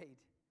afraid.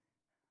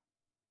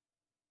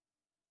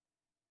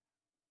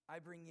 I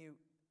bring you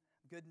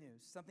good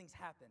news. Something's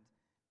happened.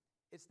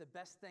 It's the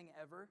best thing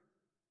ever,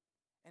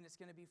 and it's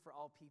going to be for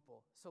all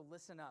people. So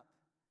listen up.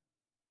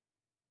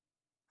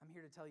 I'm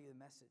here to tell you the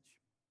message.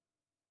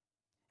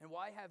 And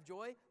why have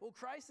joy? Well,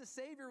 Christ the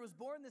Savior was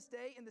born this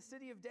day in the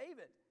city of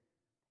David.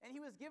 And he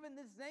was given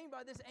this name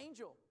by this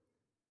angel,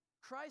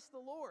 Christ the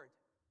Lord.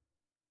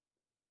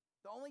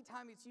 The only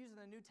time it's used in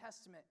the New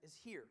Testament is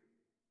here.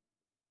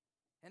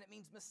 And it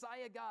means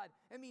Messiah God.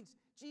 It means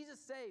Jesus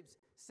saves,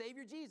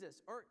 Savior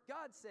Jesus, or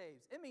God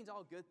saves. It means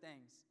all good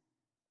things.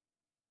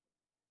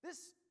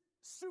 This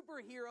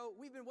superhero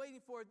we've been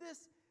waiting for,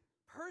 this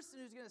person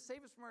who's going to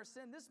save us from our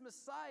sin, this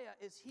Messiah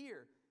is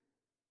here.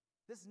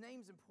 This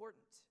name's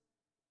important.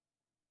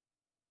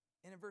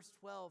 And in verse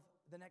 12,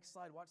 the next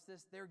slide, watch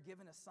this. They're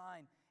given a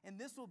sign, and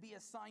this will be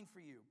a sign for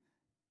you.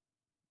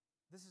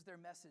 This is their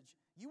message.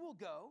 You will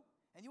go,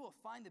 and you will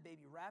find the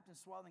baby wrapped in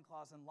swaddling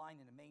cloths and lying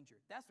in a manger.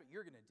 That's what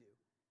you're going to do.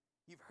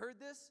 You've heard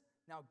this,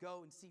 now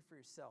go and see for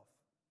yourself.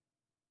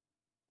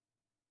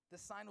 The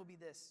sign will be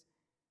this.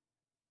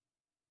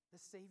 The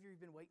Savior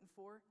you've been waiting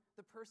for,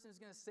 the person who's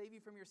going to save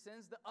you from your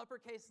sins, the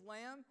uppercase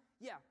lamb,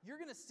 you're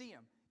going to see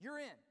him. You're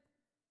in.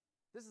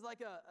 This is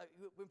like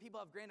when people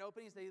have grand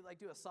openings, they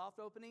do a soft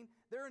opening.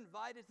 They're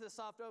invited to the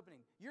soft opening.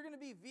 You're going to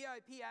be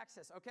VIP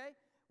access, okay?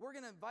 We're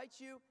going to invite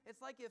you.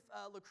 It's like if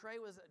Lecrae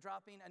was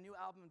dropping a new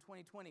album in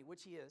 2020,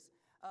 which he is.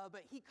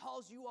 But he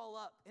calls you all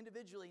up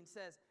individually and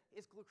says,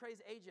 it's Lecrae's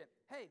agent.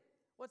 Hey,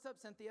 what's up,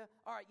 Cynthia?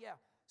 All right, yeah.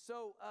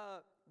 So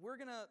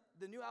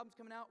the new album's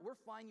coming out. We're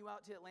flying you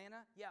out to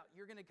Atlanta. Yeah,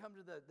 you're going to come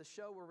to the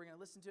show where we're going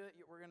to listen to it.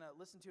 We're going to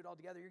listen to it all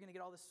together. You're going to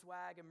get all this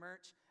swag and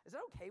merch. Is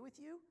that okay with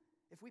you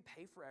if we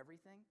pay for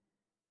everything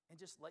and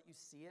just let you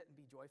see it and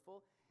be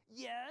joyful?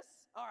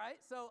 Yes. All right,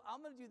 so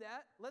I'm going to do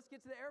that. Let's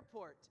get to the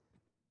airport.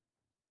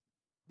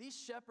 These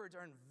shepherds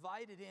are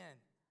invited in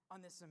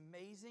on this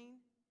amazing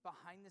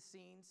behind the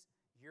scenes,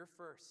 you're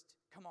first.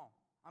 Come on,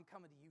 I'm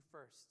coming to you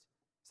first.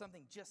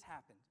 Something just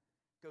happened.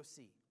 Go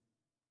see.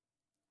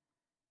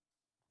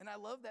 And I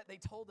love that they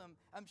told them,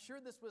 I'm sure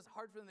this was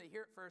hard for them to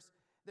hear at first.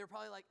 They're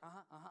probably like,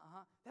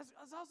 That's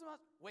awesome.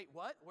 Wait,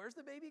 what? Where's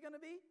the baby going to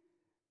be?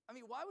 I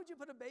mean, why would you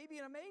put a baby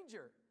in a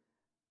manger?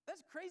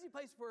 That's a crazy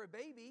place for a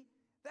baby.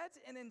 That's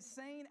an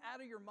insane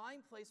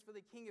out-of-your-mind place for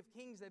the King of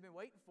Kings they've been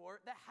waiting for.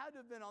 That had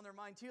to have been on their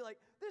mind too. Like,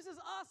 this is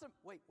awesome.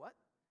 Wait, what?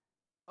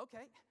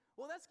 Okay.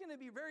 Well, that's going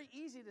to be very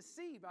easy to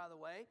see, by the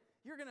way.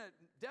 You're going to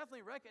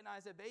definitely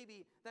recognize a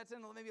baby that's in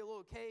maybe a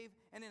little cave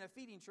and in a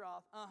feeding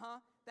trough.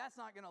 That's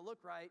not going to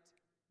look right.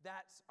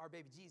 That's our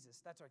baby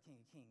Jesus. That's our King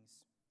of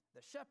Kings.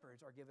 The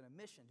shepherds are given a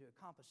mission to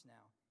accomplish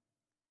now.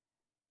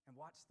 And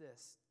watch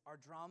this.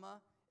 Our drama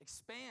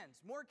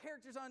expands. More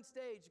characters on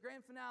stage.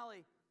 Grand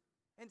finale.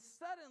 And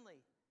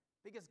suddenly,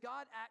 because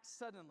God acts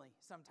suddenly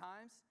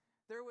sometimes,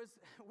 there was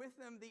with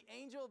them the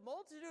angel,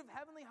 multitude of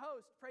heavenly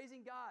hosts,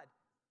 praising God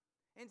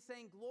and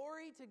saying,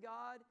 "Glory to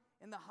God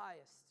in the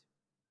highest,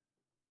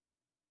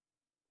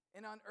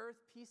 and on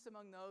earth peace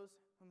among those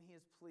whom he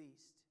is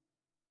pleased."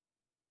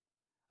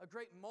 A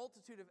great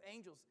multitude of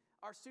angels.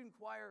 Our student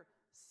choir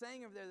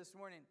sang over there this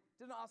morning.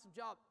 Did an awesome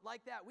job.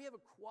 Like that, we have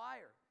a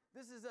choir.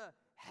 This is a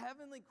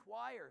heavenly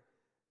choir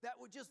that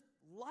would just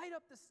light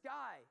up the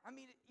sky. I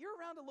mean, you're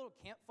around a little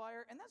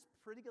campfire, and that's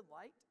pretty good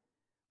light.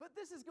 But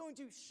this is going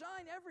to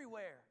shine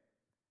everywhere.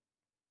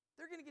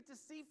 They're going to get to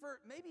see for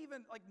maybe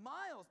even like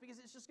miles, because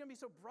it's just going to be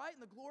so bright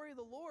in the glory of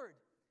the Lord.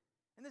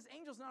 And this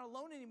angel's not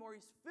alone anymore.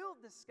 He's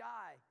filled the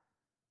sky.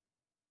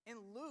 In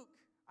Luke,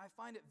 I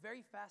find it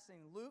very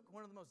fascinating. Luke,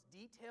 one of the most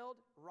detailed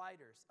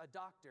writers, a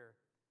doctor,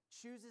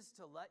 chooses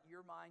to let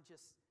your mind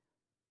just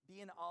be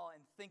in awe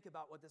and think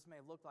about what this may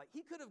look like.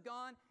 He could have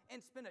gone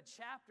and spent a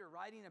chapter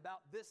writing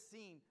about this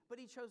scene, but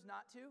he chose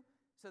not to.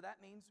 So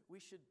that means we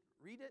should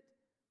read it,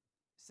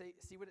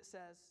 see what it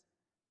says,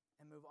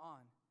 and move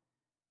on.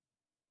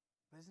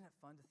 But isn't it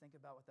fun to think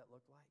about what that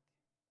looked like?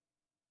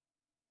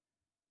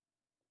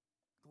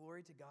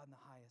 Glory to God in the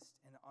highest,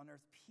 and on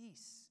earth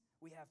peace.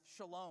 We have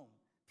shalom,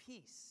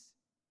 peace.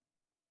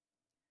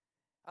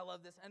 I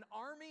love this. An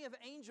army of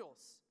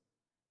angels.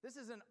 This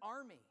is an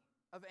army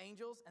of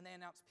angels, and they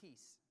announce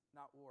peace,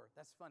 not war.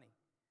 That's funny.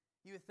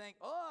 You would think,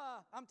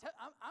 I'll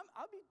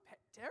be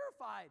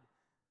terrified.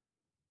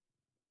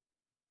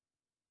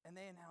 And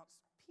they announce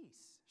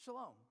peace,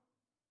 shalom.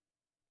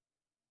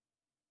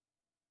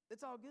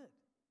 It's all good.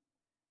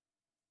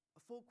 A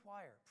full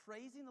choir,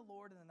 praising the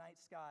Lord in the night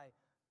sky.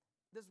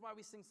 This is why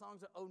we sing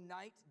songs of, "O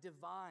night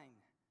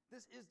divine."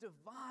 This is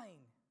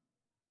divine.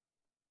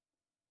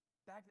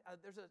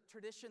 There's a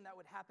tradition that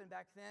would happen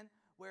back then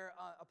where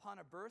upon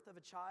a birth of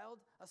a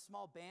child, a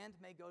small band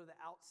may go to the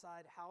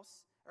outside the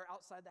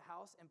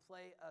house and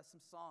play some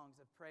songs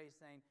of praise,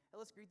 saying, "Hey,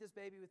 let's greet this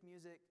baby with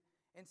music."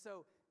 And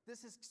so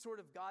this is sort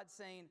of God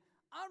saying,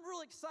 "I'm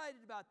real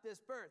excited about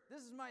this birth.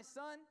 This is my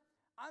son.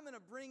 I'm going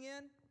to bring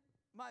in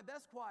my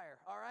best choir,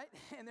 all right?"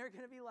 And they're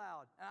going to be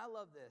loud. And I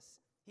love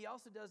this. He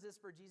also does this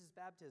for Jesus'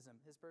 baptism,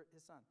 his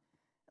son.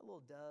 A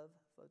little dove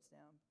floats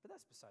down, but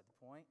that's beside the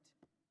point.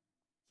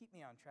 Keep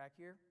me on track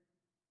here.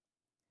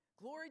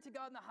 Glory to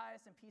God in the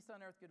highest, and peace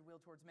on earth, goodwill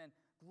towards men.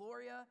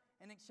 Gloria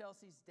in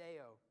excelsis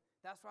Deo.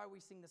 That's why we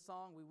sing the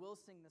song. We will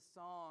sing the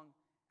song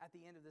at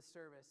the end of this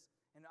service.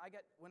 And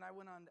when I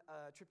went on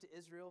a trip to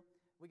Israel,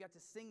 we got to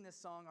sing this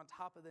song on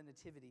top of the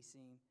nativity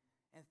scene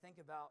and think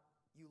about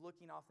you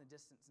looking off in the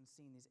distance and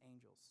seeing these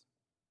angels.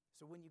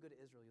 So when you go to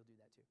Israel, you'll do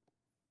that too.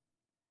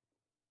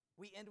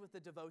 We end with the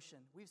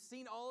devotion. We've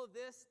seen all of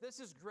this. This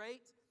is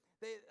great.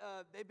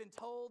 They've been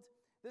told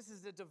this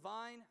is a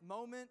divine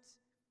moment.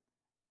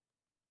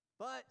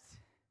 But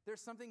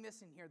there's something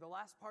missing here. The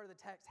last part of the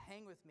text,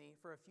 hang with me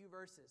for a few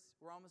verses.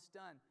 We're almost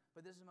done,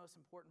 but this is the most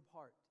important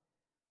part.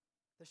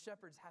 The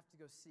shepherds have to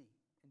go see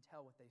and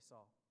tell what they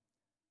saw.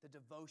 The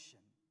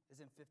devotion is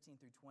in 15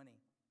 through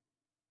 20.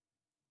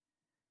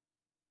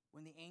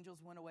 When the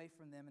angels went away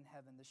from them in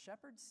heaven, the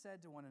shepherds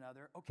said to one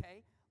another,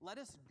 "Okay, let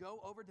us go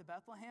over to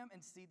Bethlehem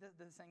and see that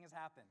this thing has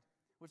happened,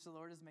 which the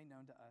Lord has made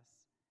known to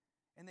us."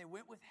 And they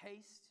went with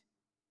haste.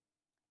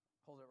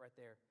 Hold it right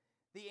there.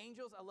 The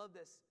angels, I love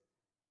this.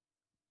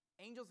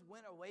 Angels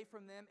went away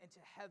from them into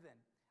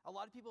heaven. A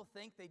lot of people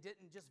think they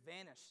didn't just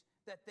vanish,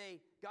 that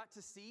they got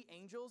to see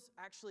angels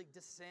actually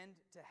descend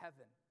to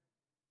heaven,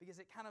 because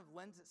it kind of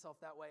lends itself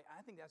that way.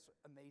 I think that's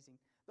amazing.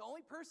 The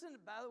only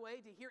person, by the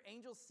way, to hear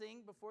angels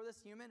sing before this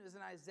human is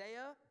in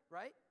Isaiah,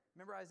 right?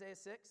 Remember Isaiah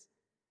 6?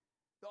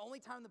 The only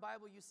time in the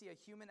Bible you see a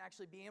human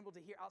actually being able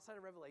to hear, outside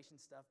of Revelation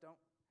stuff,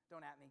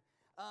 don't at me.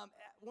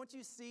 Once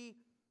you see,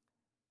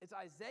 it's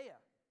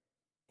Isaiah.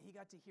 He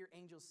got to hear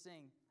angels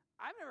sing.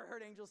 I've never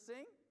heard angels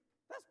sing.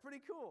 That's pretty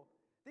cool.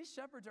 These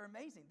shepherds are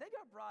amazing. They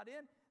got brought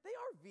in. They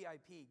are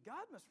VIP.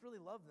 God must really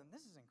love them.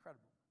 This is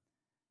incredible.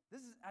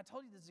 I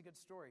told you this is a good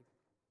story.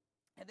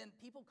 And then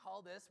people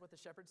call this, what the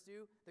shepherds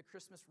do, the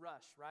Christmas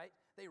rush, right?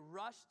 They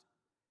rushed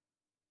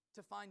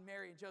to find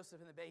Mary and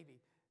Joseph and the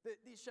baby.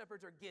 These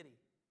shepherds are giddy,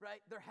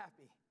 right? They're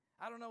happy.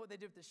 I don't know what they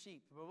did with the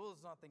sheep, but we'll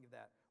just not think of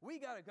that. We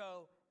got to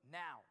go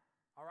now,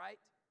 all right?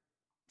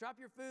 Drop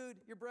your food,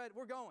 your bread.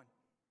 We're going.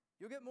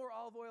 You'll get more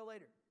olive oil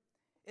later.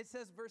 It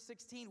says, verse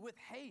 16, with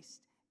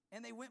haste.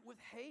 And they went with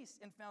haste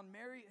and found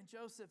Mary and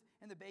Joseph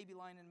and the baby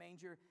lying in a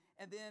manger.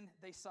 And then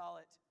they saw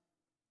it.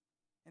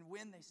 And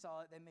when they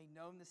saw it, they made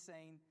known the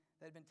saying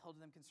that had been told to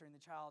them concerning the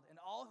child. And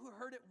all who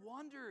heard it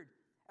wondered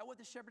at what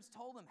the shepherds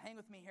told them. Hang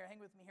with me here, hang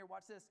with me here.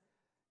 Watch this.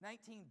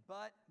 19,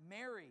 but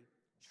Mary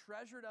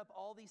treasured up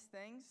all these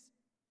things,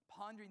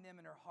 pondering them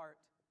in her heart.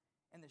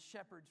 And the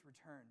shepherds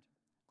returned,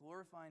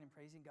 glorifying and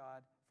praising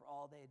God for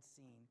all they had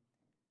seen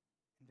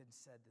and been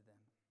said to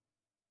them.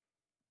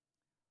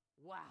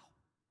 Wow,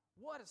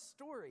 what a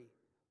story.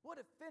 What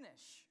a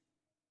finish.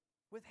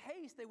 With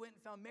haste, they went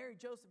and found Mary,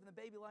 Joseph, and the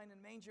baby lying in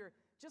a manger,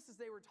 just as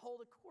they were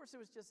told. Of course, it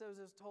was just as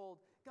it was told.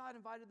 God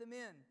invited them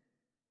in.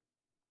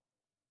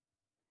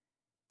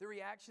 The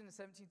reaction in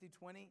 17 through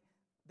 20,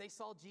 They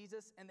saw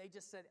Jesus and they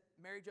just said,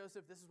 Mary,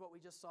 Joseph, this is what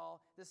we just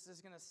saw. This is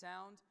going to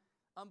sound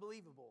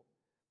unbelievable,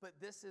 but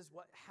this is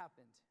what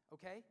happened,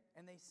 okay?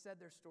 And they said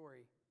their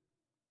story.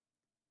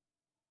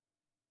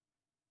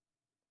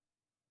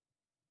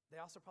 They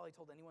also probably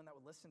told anyone that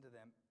would listen to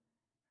them.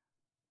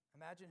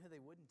 Imagine who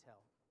they wouldn't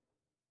tell.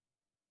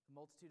 The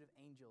multitude of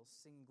angels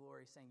singing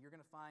glory, saying, you're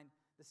going to find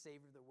the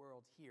Savior of the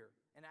world here.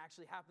 And it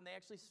actually happened. They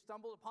actually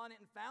stumbled upon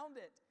it and found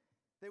it.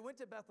 They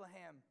went to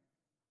Bethlehem.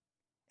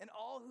 And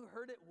all who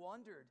heard it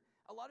wondered.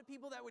 A lot of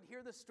people that would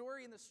hear the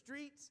story in the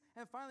streets,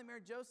 and finally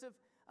Mary and Joseph,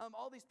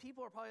 all these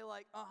people are probably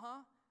like,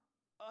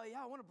 yeah,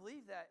 I want to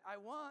believe that.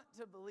 I want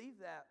to believe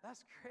that.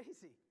 That's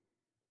crazy.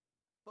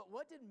 But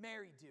what did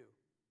Mary do?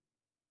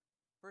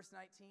 Verse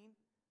 19,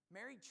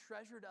 Mary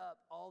treasured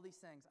up all these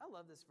things. I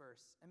love this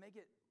verse. And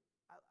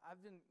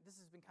this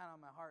has been kind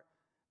of on my heart.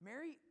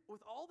 Mary,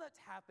 with all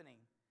that's happening,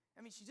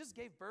 I mean, she just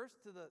gave birth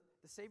to the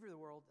Savior of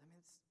the world. I mean,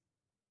 it's,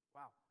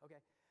 wow,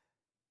 okay.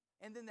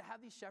 And then to have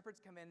these shepherds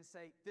come in and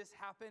say, this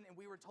happened, and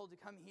we were told to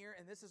come here,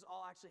 and this is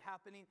all actually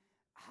happening.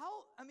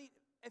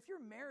 If you're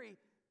Mary,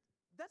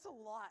 that's a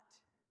lot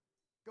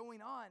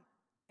going on.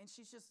 And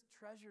she's just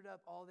treasured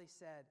up all they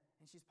said,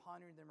 and she's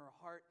pondering them in her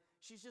heart.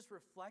 She's just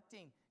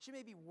reflecting. She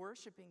may be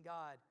worshiping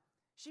God.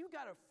 She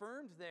got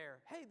affirmed there.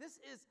 Hey,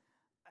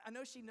 I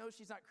know she knows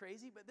she's not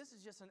crazy, but this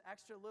is just an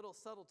extra little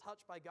subtle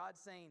touch by God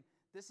saying,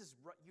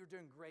 you're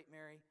doing great,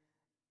 Mary.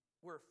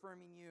 We're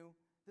affirming you.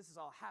 This is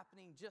all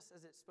happening just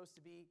as it's supposed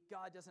to be.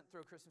 God doesn't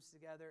throw Christmas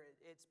together.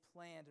 It's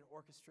planned and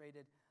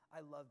orchestrated.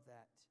 I love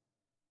that.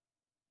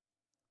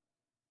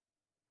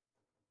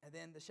 And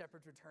then the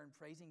shepherds returned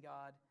praising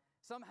God.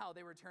 Somehow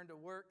they returned to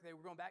work. They were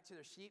going back to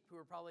their sheep, who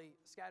are probably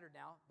scattered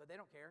now, but they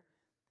don't care.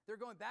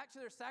 They're going back to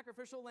their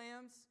sacrificial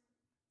lambs,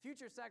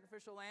 future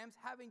sacrificial lambs,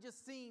 having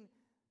just seen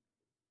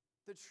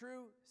the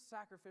true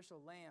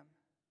sacrificial lamb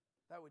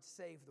that would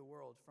save the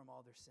world from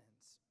all their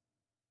sins.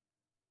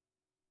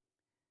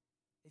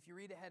 If you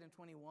read ahead in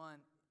 21,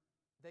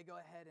 they go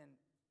ahead and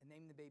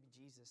name the baby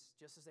Jesus,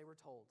 just as they were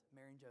told,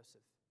 Mary and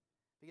Joseph.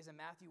 Because in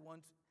Matthew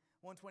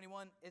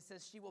 1:21, it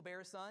says, she will bear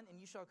a son, and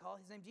you shall call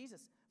his name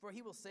Jesus, for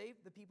he will save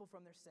the people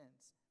from their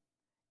sins.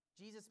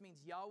 Jesus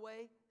means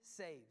Yahweh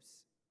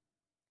saves.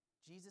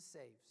 Jesus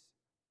saves.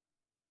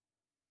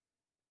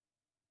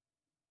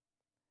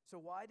 So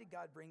why did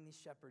God bring these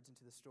shepherds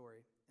into the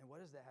story? And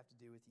what does that have to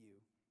do with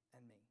you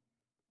and me?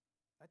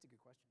 That's a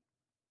good question.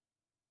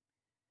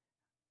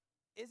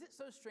 Is it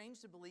so strange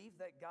to believe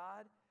that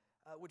God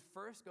would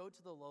first go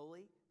to the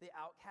lowly, the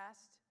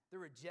outcast, the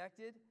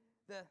rejected,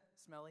 the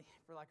smelly,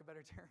 for lack of a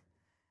better term,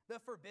 the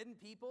forbidden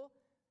people?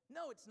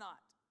 No, it's not.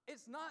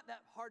 It's not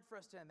that hard for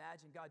us to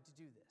imagine God to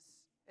do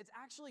this. It's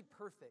actually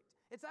perfect.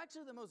 It's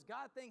actually the most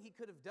God thing he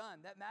could have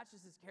done that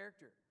matches his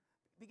character,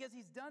 because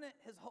he's done it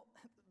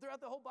throughout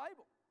the whole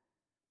Bible.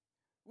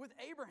 With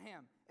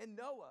Abraham and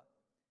Noah.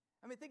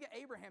 I mean, think of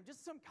Abraham,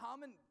 just some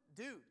common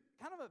dude,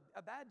 kind of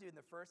a bad dude in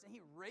the first, and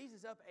he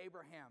raises up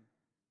Abraham.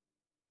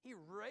 He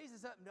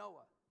raises up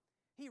Noah.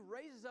 He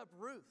raises up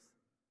Ruth.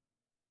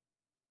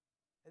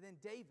 And then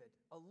David,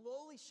 a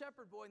lowly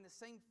shepherd boy in the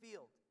same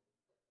field,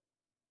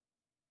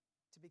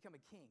 to become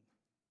a king.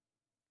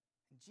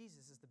 And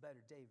Jesus is the better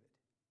David.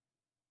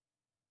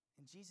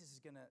 And Jesus is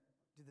going to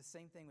do the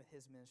same thing with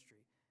his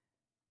ministry.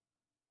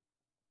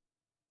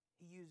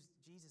 He used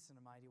Jesus in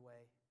a mighty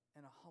way,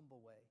 in a humble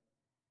way.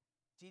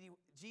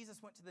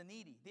 Jesus went to the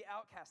needy, the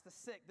outcast, the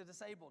sick, the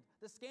disabled,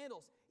 the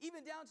scandals,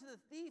 even down to the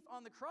thief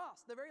on the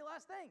cross, the very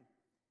last thing.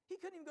 He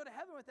couldn't even go to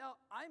heaven without,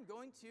 I'm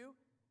going to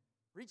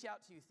reach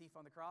out to you, thief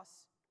on the cross.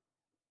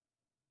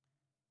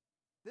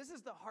 This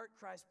is the heart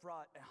Christ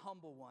brought, a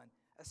humble one,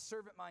 a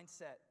servant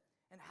mindset.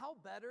 And how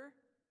better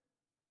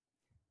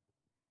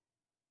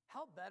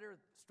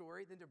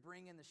story than to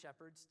bring in the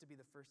shepherds to be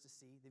the first to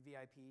see, the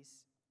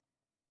VIPs.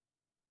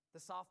 The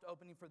soft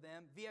opening for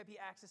them, VIP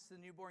access to the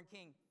newborn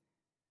king.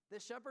 The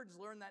shepherds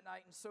learned that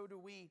night, and so do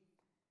we.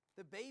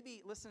 The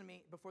baby, listen to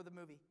me before the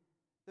movie,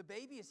 the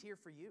baby is here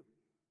for you.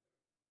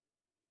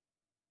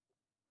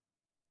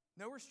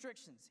 No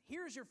restrictions.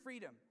 Here's your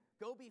freedom.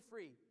 Go be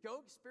free. Go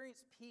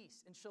experience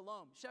peace and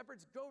shalom.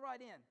 Shepherds, go right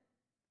in.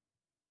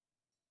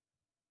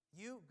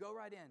 You go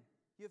right in.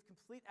 You have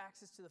complete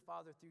access to the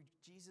Father through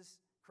Jesus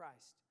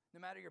Christ.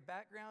 No matter your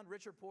background,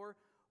 rich or poor,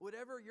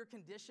 whatever your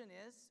condition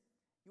is,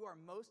 you are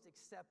most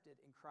accepted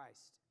in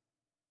Christ.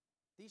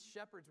 These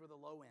shepherds were the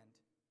low end.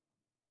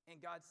 And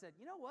God said,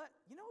 you know what?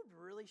 You know what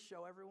would really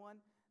show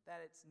everyone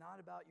that it's not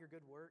about your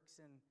good works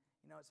and,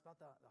 it's about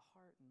the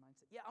heart and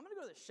mindset? Yeah, I'm going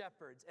to go to the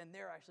shepherds, and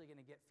they're actually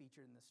going to get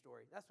featured in this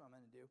story. That's what I'm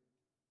going to do.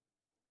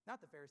 Not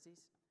the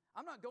Pharisees.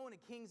 I'm not going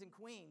to kings and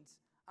queens.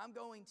 I'm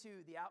going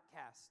to the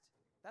outcast.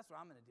 That's what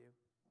I'm going to do.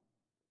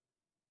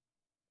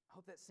 I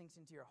hope that sinks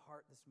into your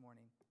heart this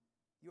morning.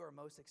 You are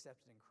most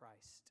accepted in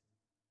Christ.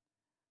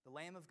 The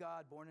Lamb of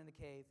God born in a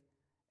cave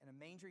and a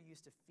manger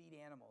used to feed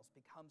animals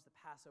becomes the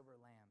Passover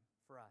lamb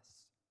for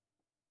us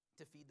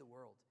to feed the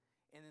world.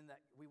 And then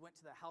we went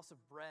to the house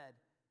of bread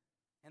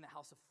and the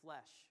house of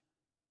flesh.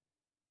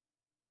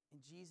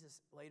 And Jesus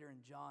later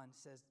in John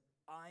says,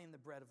 I am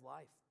the bread of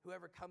life.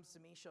 Whoever comes to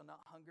me shall not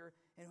hunger,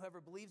 and whoever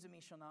believes in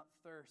me shall not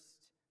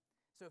thirst.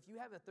 So if you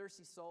have a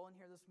thirsty soul in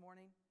here this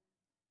morning,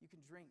 you can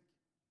drink.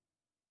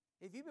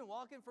 If you've been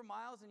walking for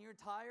miles and you're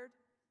tired,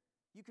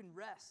 you can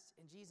rest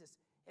in Jesus.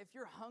 If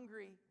you're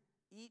hungry,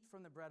 eat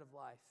from the bread of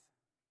life.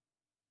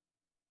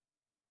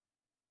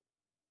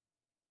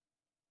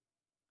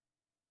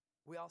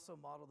 We also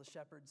model the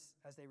shepherds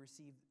as they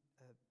received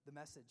the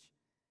message,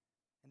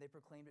 and they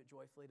proclaimed it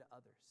joyfully to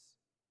others.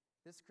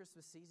 This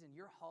Christmas season,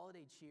 your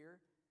holiday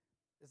cheer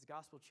is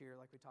gospel cheer,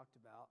 like we talked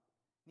about,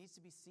 needs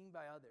to be seen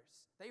by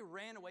others. They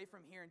ran away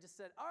from here and just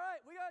said, all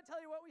right, we got to tell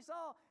you what we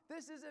saw.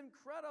 This is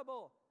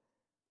incredible.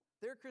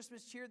 Their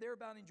Christmas cheer, their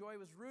abounding joy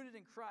was rooted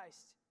in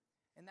Christ,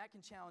 and that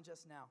can challenge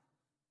us now.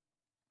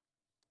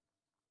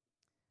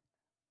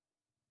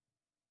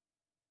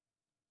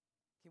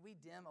 Can we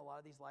dim a lot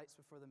of these lights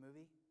before the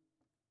movie?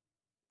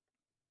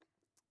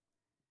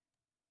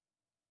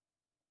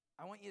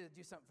 I want you to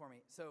do something for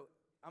me. So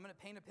I'm going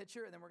to paint a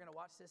picture, and then we're going to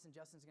watch this, and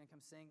Justin's going to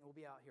come sing. We'll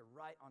be out here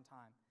right on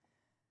time.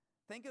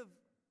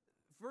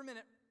 For a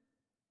minute,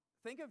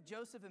 think of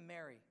Joseph and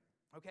Mary,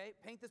 okay?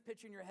 Paint this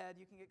picture in your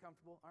head. You can get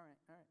comfortable. All right.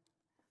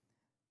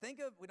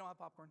 We don't have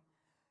popcorn.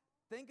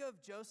 Think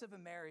of Joseph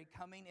and Mary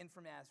coming in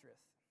from Nazareth.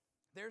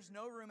 There's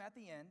no room at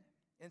the inn,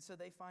 and so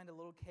they find a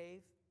little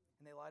cave,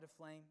 and they light a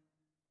flame,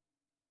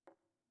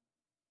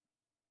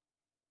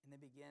 and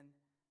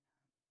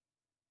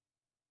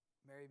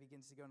Mary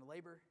begins to go into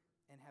labor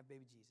and have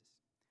baby Jesus.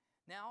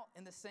 Now,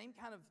 in the same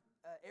kind of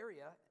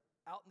area,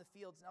 out in the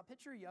fields, now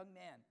picture a young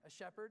man, a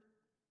shepherd,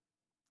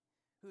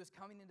 who is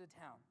coming into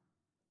town.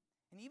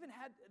 And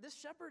this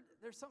shepherd,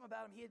 there's something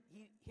about him,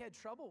 he had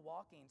trouble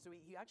walking, so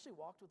he actually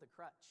walked with a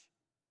crutch.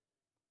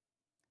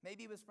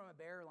 Maybe it was from a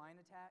bear or lion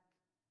attack,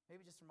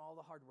 maybe just from all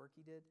the hard work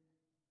he did.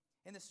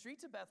 In the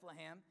streets of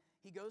Bethlehem,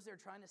 he goes there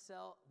trying to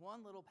sell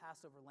one little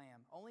Passover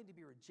lamb, only to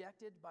be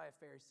rejected by a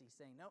Pharisee,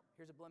 saying, nope,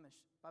 here's a blemish,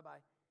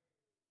 bye-bye.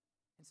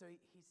 And so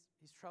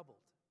he's troubled.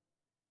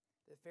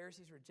 The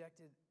Pharisees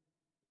rejected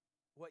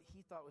what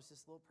he thought was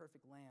this little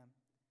perfect lamb.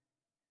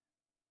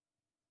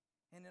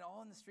 And then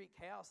all in the street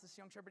chaos, this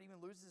young shepherd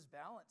even loses his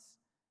balance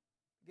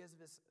because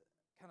of his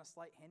kind of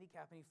slight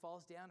handicap, and he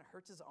falls down and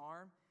hurts his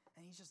arm,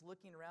 and he's just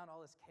looking around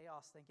all this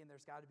chaos thinking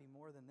there's got to be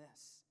more than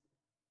this.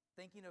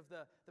 Thinking of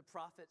the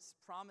prophets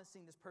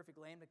promising this perfect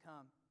lamb to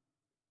come,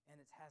 and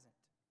it hasn't.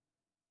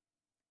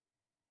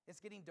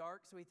 It's getting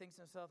dark, so he thinks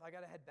to himself, I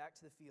got to head back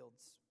to the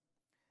fields.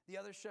 The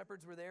other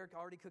shepherds were there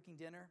already cooking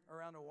dinner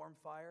around a warm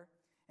fire.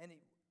 And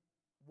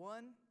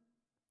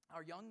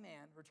our young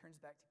man returns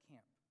back to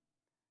camp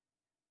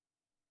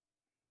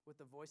with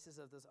the voices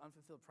of those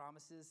unfulfilled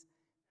promises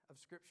of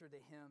Scripture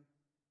to him,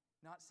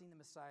 not seeing the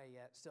Messiah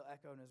yet, still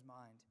echo in his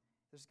mind.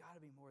 There's got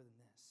to be more than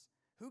this.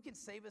 Who can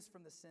save us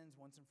from the sins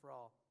once and for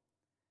all?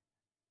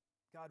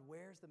 God,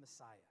 where's the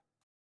Messiah?